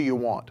desk do you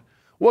want?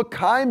 What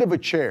kind of a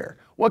chair?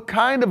 What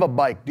kind of a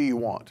bike do you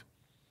want?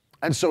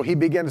 And so he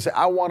began to say,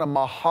 I want a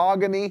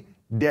mahogany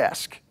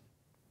desk.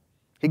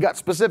 He got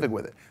specific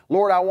with it.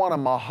 Lord, I want a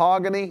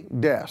mahogany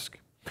desk.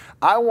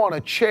 I want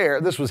a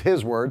chair. This was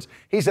his words.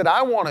 He said,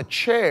 I want a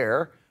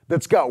chair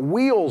that's got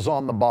wheels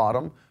on the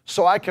bottom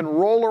so I can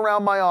roll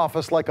around my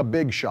office like a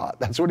big shot.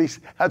 That's what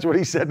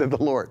he said to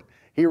the Lord.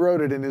 He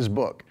wrote it in his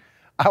book.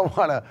 I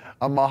want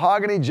a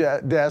mahogany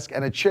desk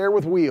and a chair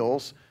with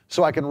wheels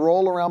so I can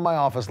roll around my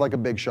office like a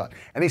big shot.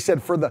 And he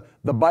said for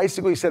the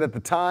bicycle, he said at the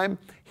time,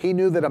 he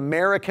knew that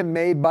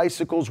American-made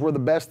bicycles were the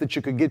best that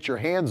you could get your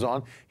hands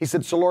on. He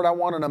said, so Lord, I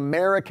want an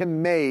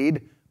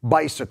American-made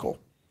bicycle.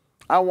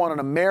 I want an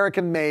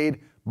American-made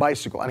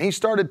bicycle. And he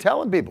started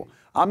telling people,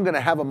 I'm going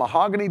to have a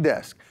mahogany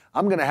desk.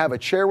 I'm going to have a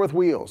chair with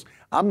wheels.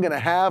 I'm going to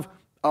have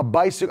a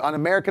bicycle, an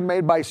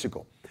American-made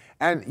bicycle.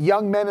 And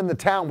young men in the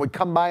town would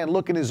come by and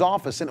look in his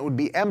office and it would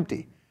be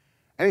empty.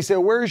 And he said,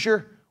 where's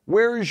your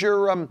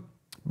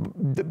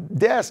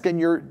desk and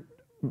your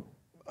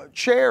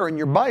chair and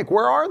your bike?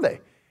 Where are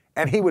they?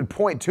 And he would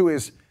point to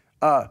his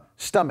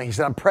stomach. He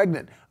said, I'm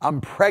pregnant.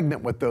 I'm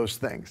pregnant with those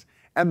things.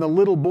 And the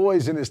little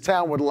boys in his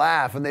town would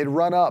laugh and they'd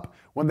run up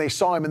when they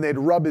saw him and they'd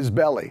rub his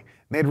belly.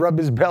 And they'd rub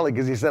his belly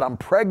because he said, I'm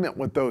pregnant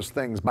with those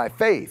things by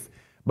faith.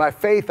 By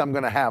faith, I'm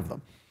going to have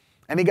them.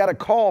 And he got a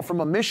call from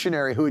a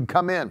missionary who had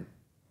come in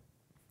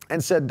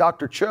and said,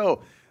 Dr.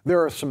 Cho,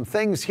 there are some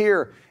things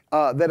here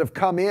that have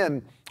come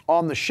in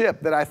on the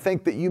ship that I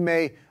think that you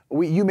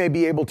may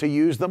be able to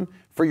use them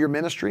for your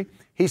ministry.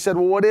 He said,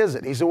 well, what is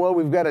it? He said, well,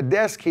 we've got a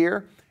desk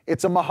here.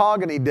 It's a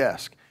mahogany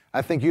desk.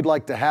 I think you'd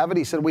like to have it.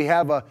 He said, we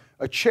have a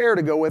chair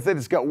to go with it.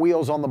 It's got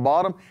wheels on the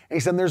bottom. And he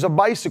said, there's a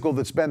bicycle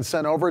that's been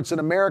sent over. It's an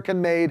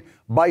American-made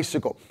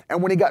bicycle.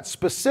 And when he got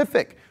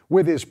specific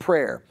with his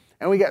prayer,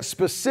 and we got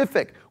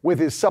specific with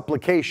his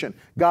supplication,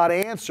 God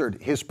answered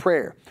his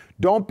prayer.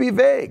 Don't be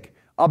vague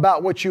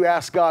about what you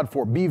ask God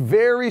for. Be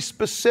very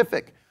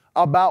specific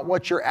about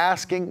what you're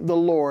asking the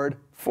Lord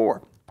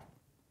for.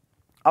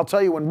 I'll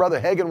tell you, when Brother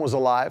Hagin was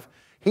alive,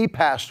 he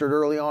pastored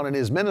early on in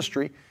his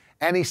ministry,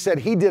 and he said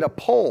he did a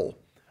poll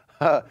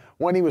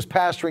when he was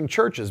pastoring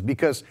churches,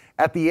 because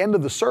at the end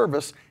of the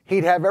service,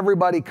 he'd have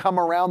everybody come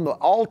around the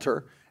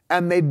altar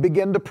and they'd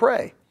begin to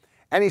pray.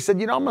 And he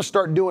said, I'm going to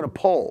start doing a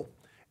poll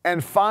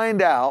and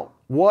find out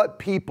what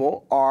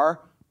people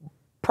are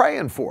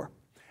praying for.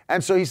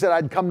 And so he said,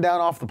 I'd come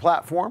down off the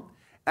platform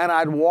and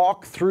I'd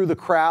walk through the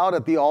crowd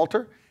at the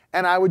altar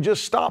and I would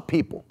just stop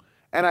people.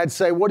 And I'd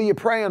say, what are you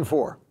praying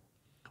for?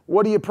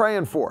 What are you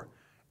praying for?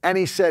 And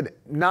he said,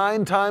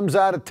 9 times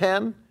out of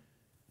 10,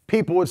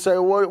 people would say,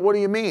 what do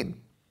you mean?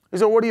 He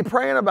said, what are you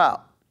praying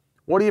about?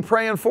 What are you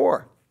praying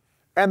for?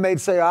 And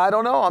they'd say, I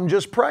don't know, I'm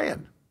just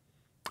praying.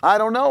 I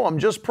don't know, I'm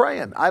just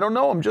praying. I don't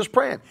know, I'm just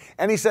praying.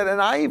 And he said,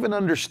 and I even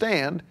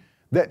understand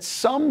that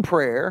some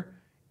prayer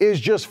is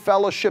just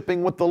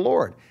fellowshipping with the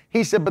Lord.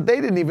 He said, but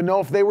they didn't even know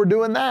if they were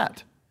doing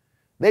that.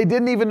 They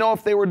didn't even know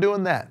if they were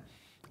doing that.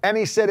 And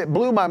he said, it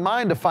blew my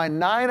mind to find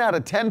 9 out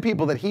of 10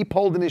 people that he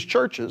polled in his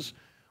churches,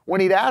 when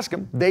he'd ask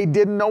them, they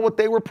didn't know what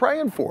they were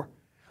praying for.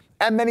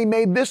 And then he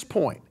made this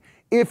point.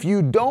 If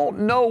you don't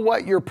know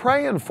what you're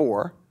praying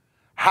for,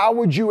 how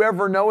would you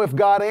ever know if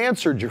God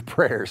answered your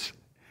prayers?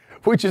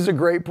 Which is a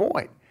great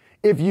point.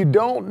 If you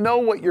don't know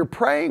what you're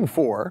praying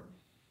for,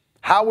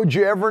 how would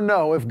you ever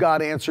know if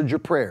God answered your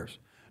prayers?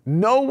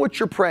 Know what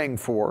you're praying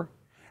for,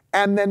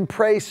 and then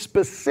pray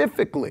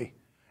specifically.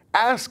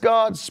 Ask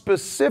God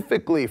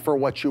specifically for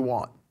what you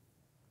want.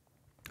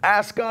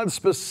 Ask God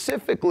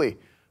specifically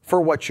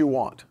for what you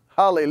want.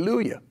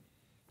 Hallelujah.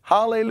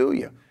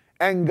 Hallelujah.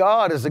 And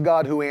God is a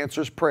God who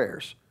answers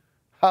prayers.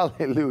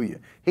 Hallelujah.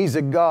 He's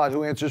a God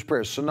who answers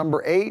prayers. So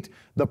number 8,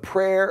 the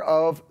prayer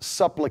of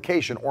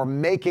supplication, or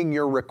making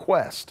your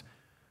request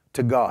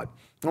to God.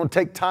 I want to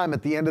take time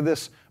at the end of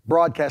this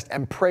broadcast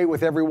and pray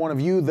with every one of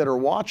you that are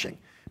watching,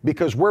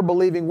 because we're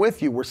believing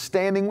with you. We're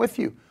standing with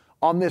you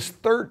on this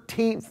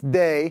 13th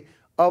day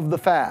of the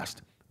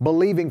fast,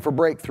 believing for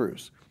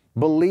breakthroughs,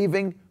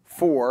 believing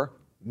for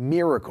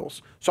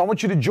miracles. So I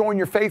want you to join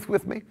your faith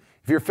with me.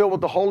 If you're filled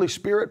with the Holy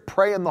Spirit,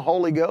 pray in the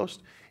Holy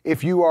Ghost.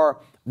 If you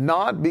are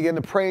not, begin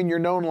to pray in your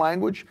known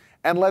language,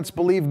 and let's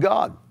believe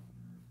God.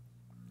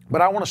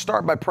 But I want to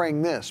start by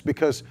praying this,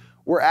 because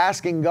we're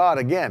asking God,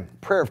 again,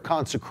 prayer of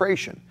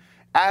consecration,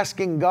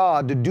 asking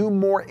God to do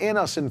more in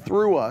us and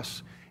through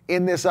us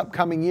in this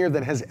upcoming year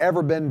than has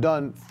ever been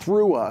done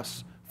through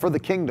us for the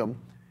kingdom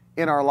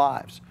in our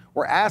lives.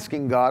 We're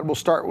asking God, we'll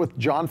start with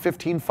John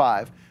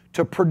 15:5,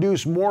 to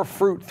produce more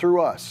fruit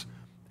through us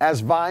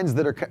as vines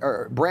that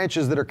are,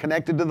 branches that are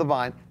connected to the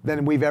vine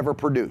than we've ever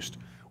produced.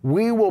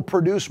 We will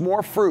produce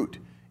more fruit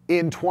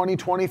in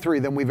 2023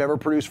 than we've ever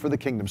produced for the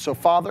kingdom. So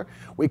Father,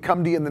 we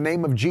come to you in the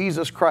name of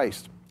Jesus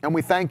Christ, and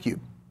we thank you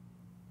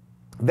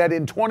that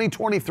in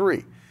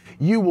 2023,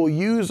 you will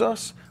use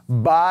us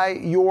by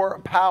your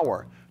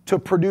power to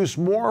produce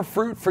more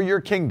fruit for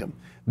your kingdom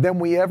than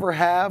we ever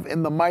have,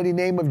 in the mighty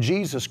name of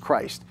Jesus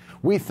Christ.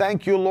 We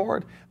thank you,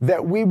 Lord,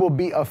 that we will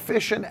be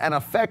efficient and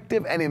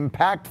effective and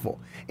impactful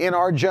in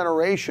our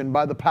generation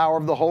by the power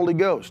of the Holy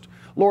Ghost.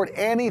 Lord,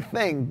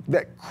 anything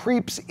that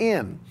creeps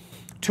in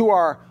to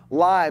our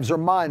lives or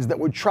minds that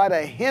would try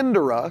to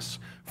hinder us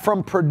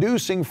from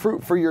producing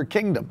fruit for your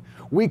kingdom,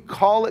 we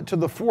call it to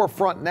the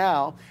forefront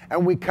now,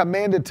 and we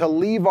command it to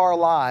leave our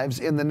lives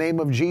in the name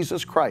of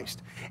Jesus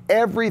Christ.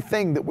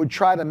 Everything that would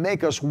try to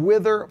make us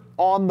wither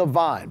on the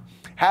vine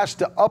has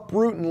to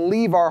uproot and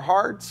leave our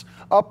hearts,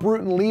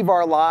 uproot and leave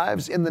our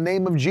lives in the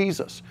name of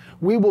Jesus.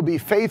 We will be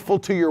faithful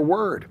to your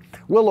word.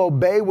 We'll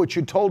obey what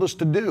you told us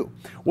to do.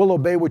 We'll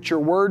obey what your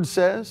word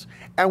says,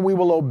 and we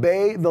will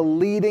obey the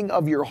leading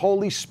of your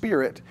Holy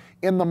Spirit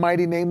in the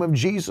mighty name of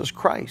Jesus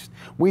Christ.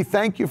 We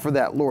thank you for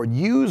that, Lord.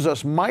 Use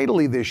us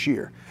mightily this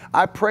year.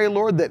 I pray,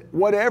 Lord, that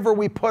whatever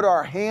we put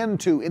our hand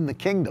to in the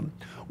kingdom,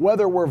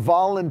 whether we're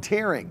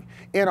volunteering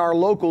in our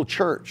local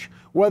church,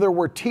 whether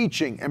we're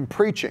teaching and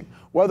preaching,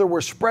 whether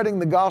we're spreading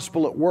the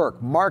gospel at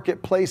work,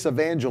 marketplace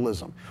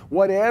evangelism,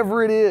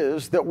 whatever it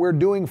is that we're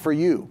doing for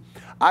you,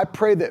 I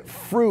pray that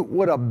fruit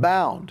would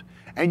abound.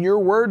 And your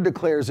word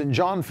declares in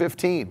John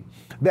 15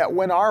 that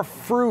when our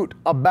fruit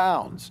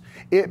abounds,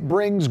 it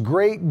brings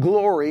great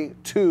glory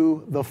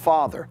to the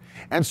Father.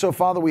 And so,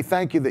 Father, we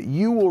thank you that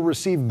you will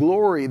receive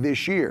glory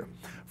this year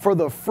for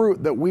the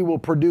fruit that we will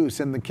produce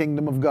in the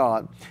kingdom of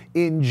God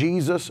in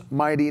Jesus'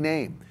 mighty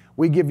name.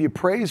 We give you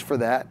praise for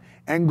that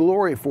and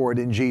glory for it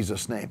in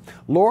Jesus' name.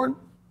 Lord,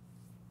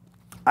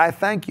 I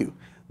thank you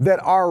that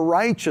our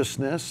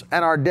righteousness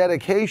and our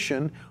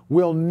dedication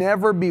will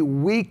never be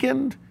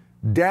weakened,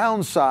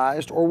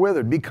 downsized, or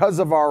withered. Because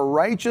of our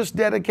righteous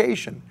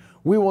dedication,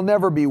 we will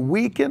never be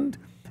weakened,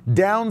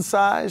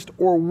 downsized,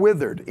 or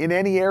withered in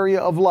any area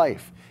of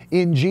life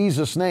in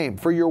Jesus' name.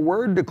 For your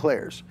word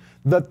declares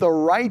that the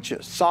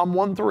righteous, Psalm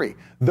 1:3,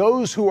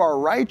 those who are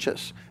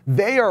righteous,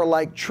 they are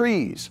like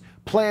trees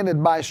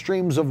planted by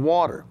streams of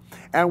water.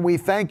 And we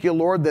thank you,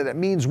 Lord, that it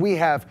means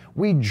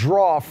we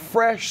draw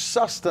fresh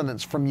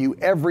sustenance from you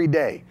every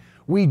day.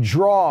 We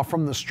draw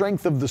from the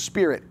strength of the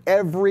Spirit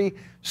every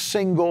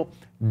single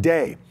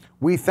day.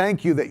 We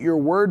thank you that your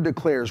word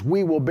declares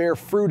we will bear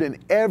fruit in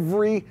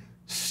every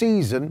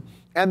season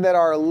and that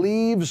our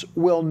leaves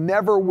will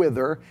never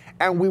wither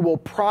and we will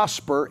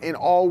prosper in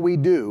all we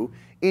do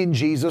in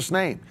Jesus'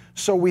 name.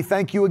 So we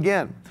thank you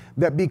again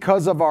that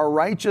because of our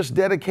righteous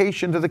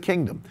dedication to the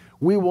kingdom,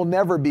 we will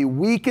never be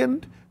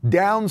weakened,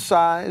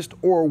 downsized,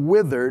 or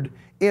withered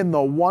in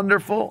the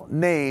wonderful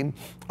name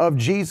of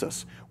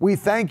Jesus. We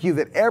thank you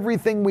that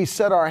everything we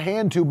set our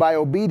hand to by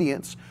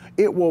obedience,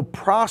 it will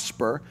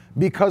prosper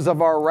because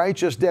of our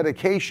righteous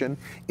dedication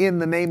in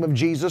the name of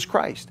Jesus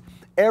Christ.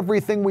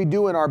 Everything we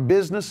do in our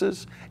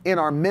businesses, in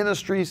our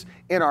ministries,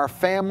 in our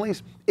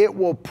families, it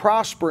will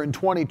prosper in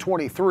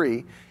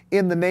 2023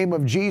 in the name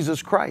of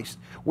Jesus Christ.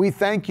 We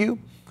thank you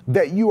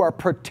that you are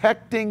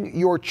protecting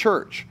your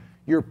church,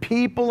 your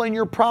people and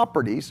your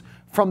properties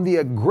from the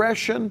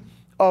aggression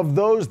of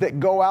those that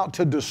go out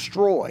to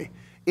destroy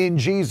in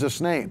Jesus'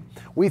 name.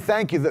 We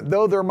thank you that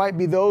though there might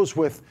be those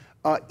with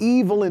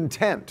evil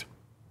intent,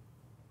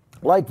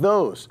 like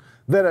those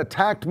that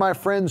attacked my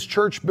friend's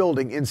church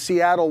building in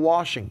Seattle,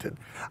 Washington,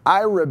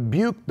 I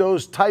rebuke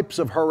those types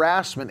of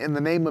harassment in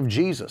the name of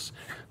Jesus.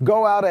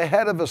 Go out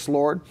ahead of us,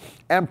 Lord,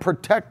 and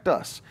protect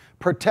us.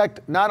 Protect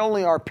not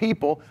only our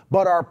people,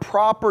 but our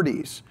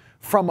properties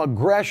from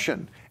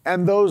aggression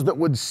and those that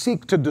would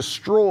seek to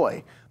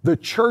destroy the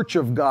church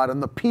of God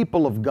and the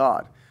people of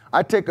God.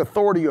 I take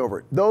authority over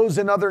it. Those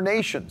in other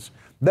nations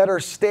that are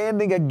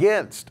standing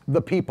against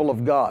the people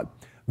of God.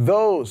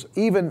 Those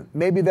even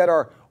maybe that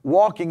are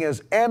walking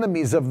as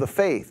enemies of the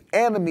faith,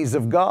 enemies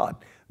of God.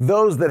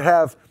 Those that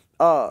have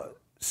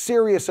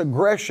serious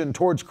aggression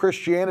towards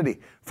Christianity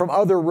from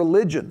other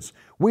religions.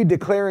 We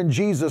declare in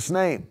Jesus'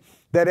 name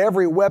that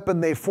every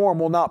weapon they form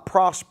will not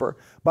prosper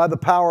by the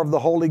power of the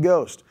Holy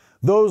Ghost.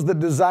 Those that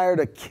desire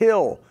to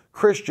kill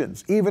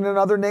Christians, even in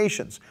other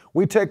nations,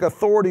 we take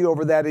authority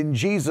over that in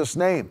Jesus'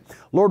 name.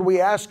 Lord, we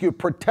ask you,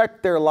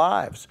 protect their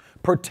lives,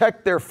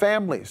 protect their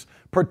families,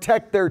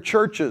 protect their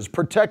churches,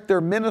 protect their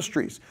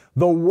ministries,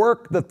 the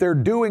work that they're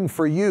doing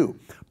for you.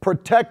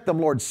 Protect them,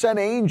 Lord. Send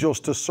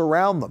angels to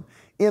surround them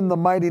in the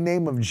mighty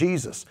name of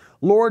Jesus.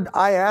 Lord,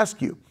 I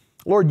ask you,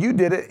 Lord, you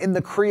did it in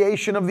the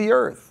creation of the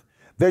earth,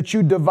 that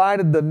you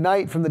divided the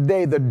night from the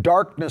day, the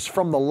darkness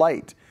from the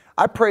light.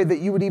 I pray that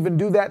you would even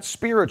do that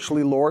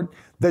spiritually, Lord,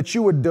 that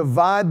you would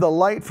divide the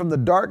light from the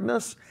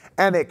darkness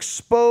and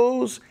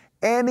expose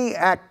any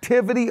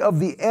activity of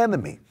the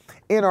enemy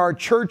in our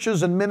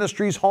churches and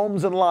ministries,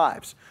 homes and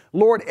lives.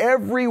 Lord,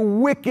 every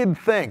wicked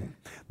thing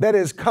that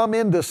has come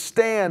in to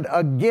stand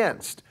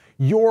against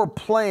your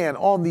plan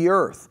on the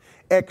earth,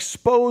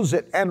 expose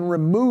it and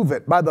remove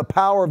it by the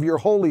power of your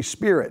Holy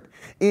Spirit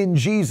in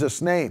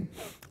Jesus' name.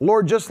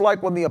 Lord, just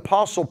like when the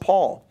Apostle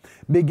Paul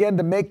began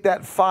to make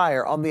that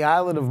fire on the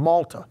island of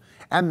Malta,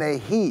 and the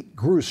heat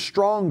grew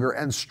stronger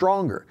and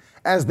stronger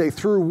as they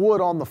threw wood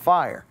on the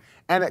fire,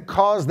 and it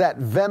caused that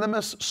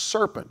venomous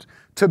serpent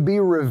to be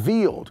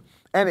revealed,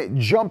 and it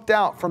jumped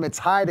out from its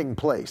hiding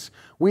place.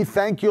 We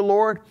thank you,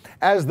 Lord,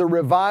 as the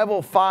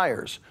revival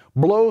fires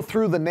blow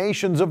through the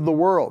nations of the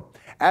world,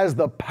 as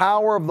the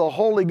power of the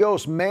Holy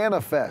Ghost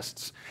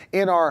manifests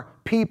in our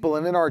people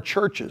and in our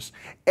churches,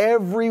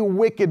 every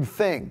wicked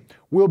thing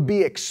will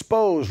be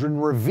exposed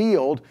and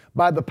revealed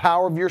by the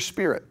power of your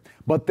Spirit.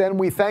 But then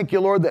we thank you,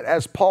 Lord, that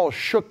as Paul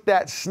shook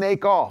that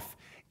snake off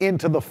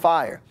into the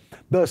fire,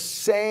 the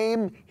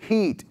same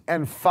heat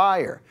and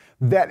fire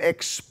that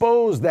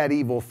exposed that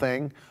evil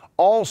thing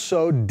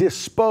also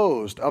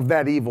disposed of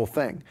that evil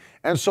thing.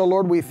 And so,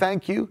 Lord, we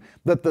thank you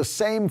that the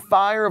same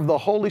fire of the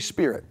Holy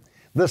Spirit,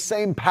 the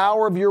same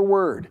power of your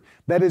word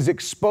that is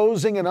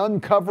exposing and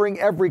uncovering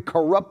every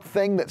corrupt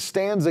thing that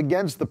stands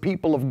against the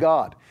people of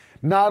God,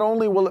 not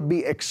only will it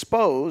be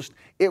exposed,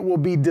 it will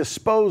be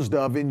disposed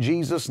of in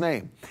Jesus'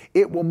 name.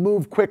 It will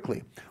move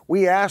quickly.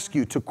 We ask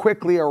you to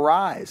quickly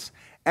arise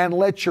and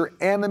let your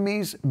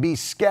enemies be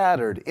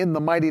scattered in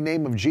the mighty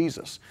name of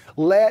Jesus.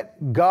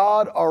 Let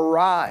God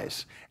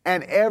arise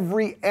and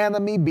every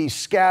enemy be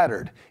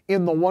scattered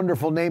in the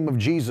wonderful name of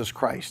Jesus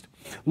Christ.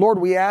 Lord,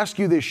 we ask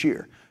you this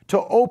year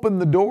to open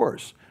the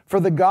doors for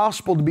the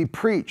gospel to be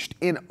preached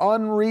in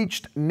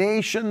unreached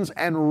nations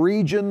and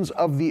regions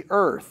of the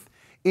earth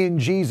in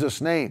Jesus'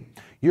 name.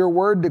 Your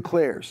word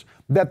declares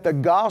that the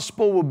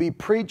gospel will be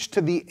preached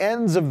to the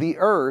ends of the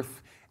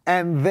earth,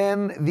 and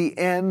then the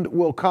end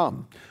will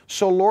come.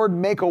 So Lord,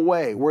 make a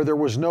way where there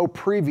was no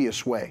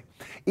previous way,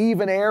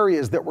 even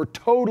areas that were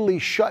totally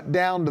shut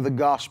down to the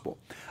gospel.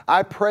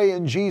 I pray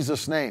in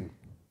Jesus' name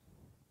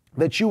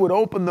that you would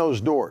open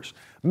those doors,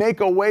 make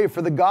a way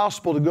for the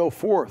gospel to go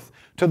forth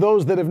to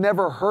those that have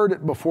never heard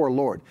it before,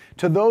 Lord,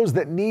 to those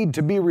that need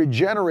to be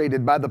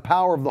regenerated by the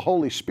power of the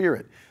Holy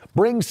Spirit.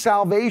 Bring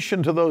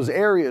salvation to those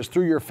areas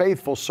through your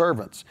faithful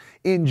servants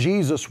in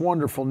Jesus'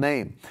 wonderful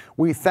name.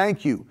 We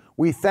thank you,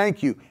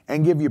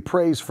 and give you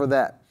praise for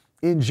that.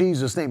 In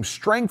Jesus' name,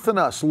 strengthen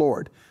us,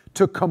 Lord,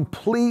 to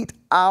complete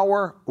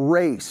our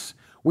race.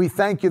 We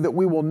thank you that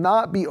we will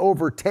not be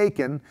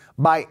overtaken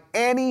by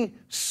any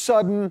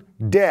sudden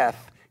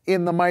death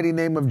in the mighty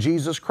name of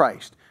Jesus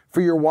Christ,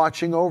 for you're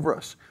watching over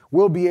us.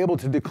 We'll be able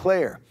to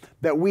declare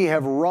that we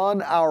have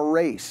run our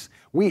race.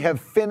 We have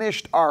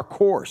finished our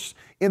course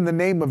in the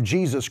name of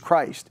Jesus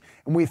Christ.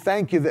 And we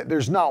thank you that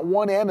there's not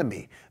one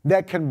enemy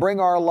that can bring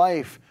our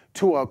life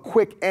to a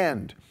quick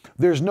end.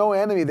 There's no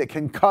enemy that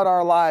can cut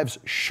our lives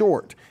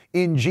short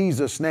in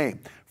Jesus' name.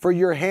 For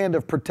your hand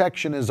of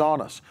protection is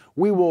on us.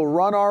 We will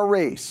run our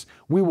race.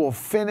 We will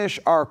finish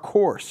our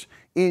course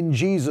in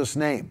Jesus'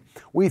 name.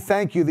 We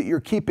thank you that you're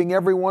keeping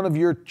every one of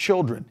your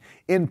children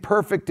in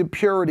perfect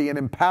purity and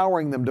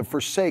empowering them to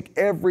forsake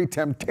every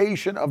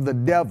temptation of the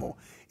devil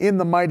in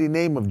the mighty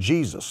name of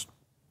Jesus.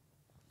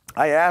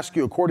 I ask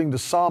you, according to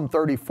Psalm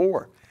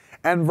 34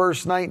 and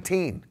verse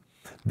 19,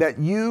 that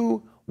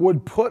you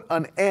would put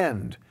an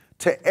end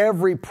to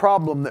every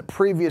problem that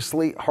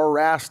previously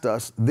harassed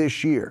us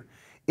this year.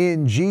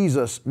 In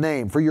Jesus'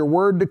 name. For your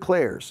word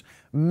declares,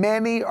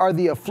 many are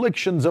the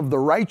afflictions of the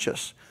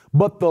righteous,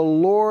 but the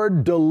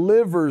Lord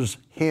delivers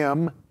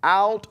him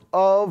out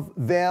of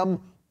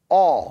them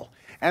all.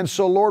 And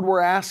so, Lord, we're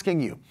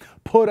asking you,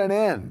 put an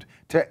end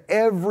to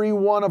every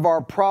one of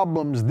our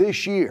problems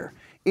this year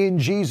in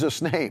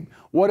Jesus' name.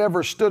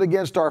 Whatever stood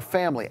against our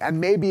family,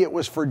 and maybe it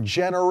was for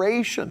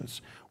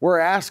generations, we're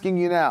asking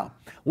you now,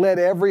 let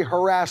every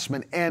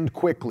harassment end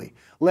quickly.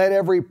 Let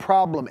every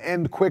problem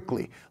end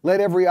quickly.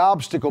 Let every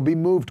obstacle be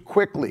moved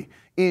quickly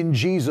in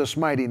Jesus'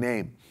 mighty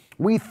name.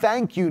 We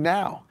thank you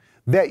now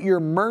that your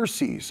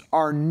mercies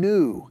are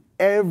new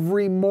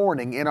every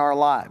morning in our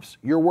lives.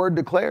 Your word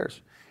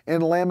declares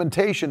in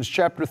Lamentations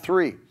chapter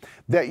 3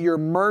 that your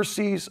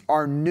mercies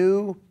are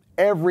new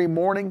every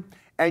morning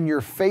and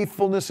your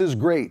faithfulness is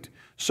great.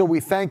 So we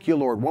thank you,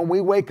 Lord. When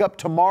we wake up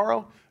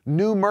tomorrow,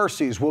 new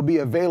mercies will be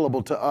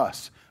available to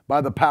us by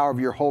the power of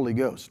your Holy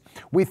Ghost.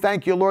 We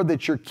thank you, Lord,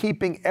 that you're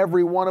keeping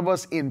every one of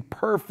us in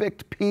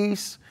perfect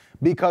peace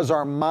because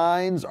our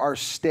minds are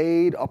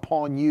stayed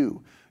upon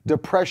you.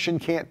 Depression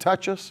can't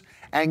touch us.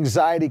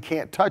 Anxiety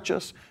can't touch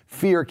us.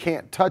 Fear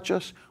can't touch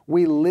us.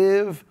 We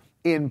live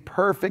in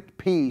perfect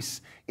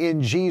peace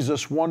in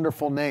Jesus'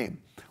 wonderful name.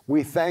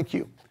 We thank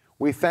you.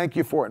 We thank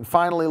you for it. And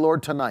finally,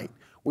 Lord, tonight,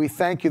 we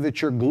thank you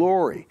that your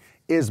glory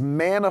is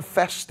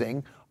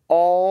manifesting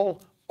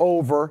all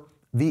over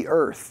the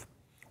earth.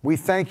 We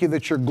thank you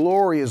that your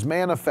glory is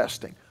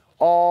manifesting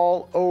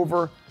all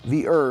over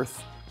the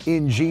earth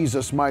in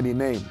Jesus' mighty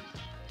name.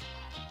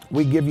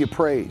 We give you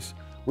praise.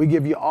 We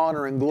give you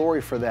honor and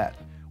glory for that.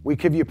 We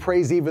give you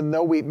praise even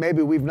though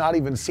maybe we've not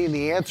even seen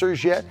the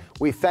answers yet.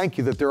 We thank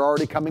you that they're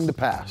already coming to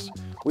pass.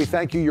 We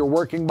thank you you're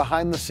working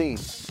behind the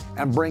scenes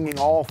and bringing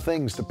all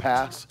things to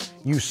pass.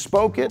 You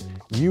spoke it,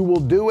 you will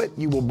do it,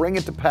 you will bring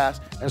it to pass.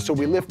 And so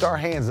we lift our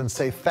hands and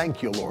say,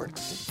 thank you, Lord,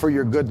 for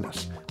your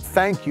goodness.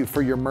 Thank you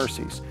for your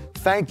mercies.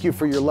 Thank you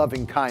for your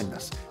loving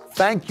kindness.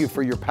 Thank you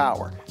for your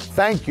power.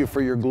 Thank you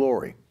for your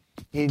glory.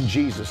 In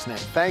Jesus' name.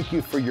 Thank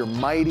you for your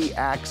mighty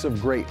acts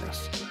of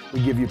greatness.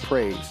 We give you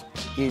praise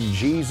in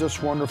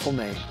Jesus' wonderful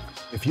name.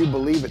 If you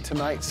believe it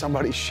tonight,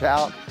 somebody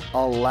shout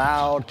a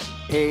loud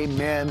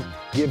amen.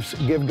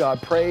 Give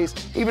God praise.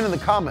 Even in the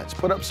comments,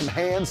 put up some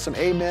hands, some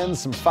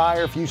amens, some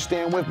fire. If you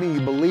stand with me,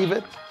 you believe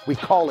it, we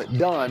call it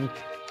done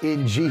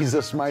in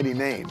Jesus' mighty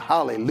name.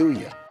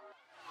 Hallelujah.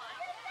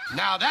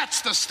 Now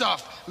that's the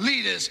stuff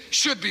leaders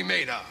should be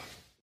made of.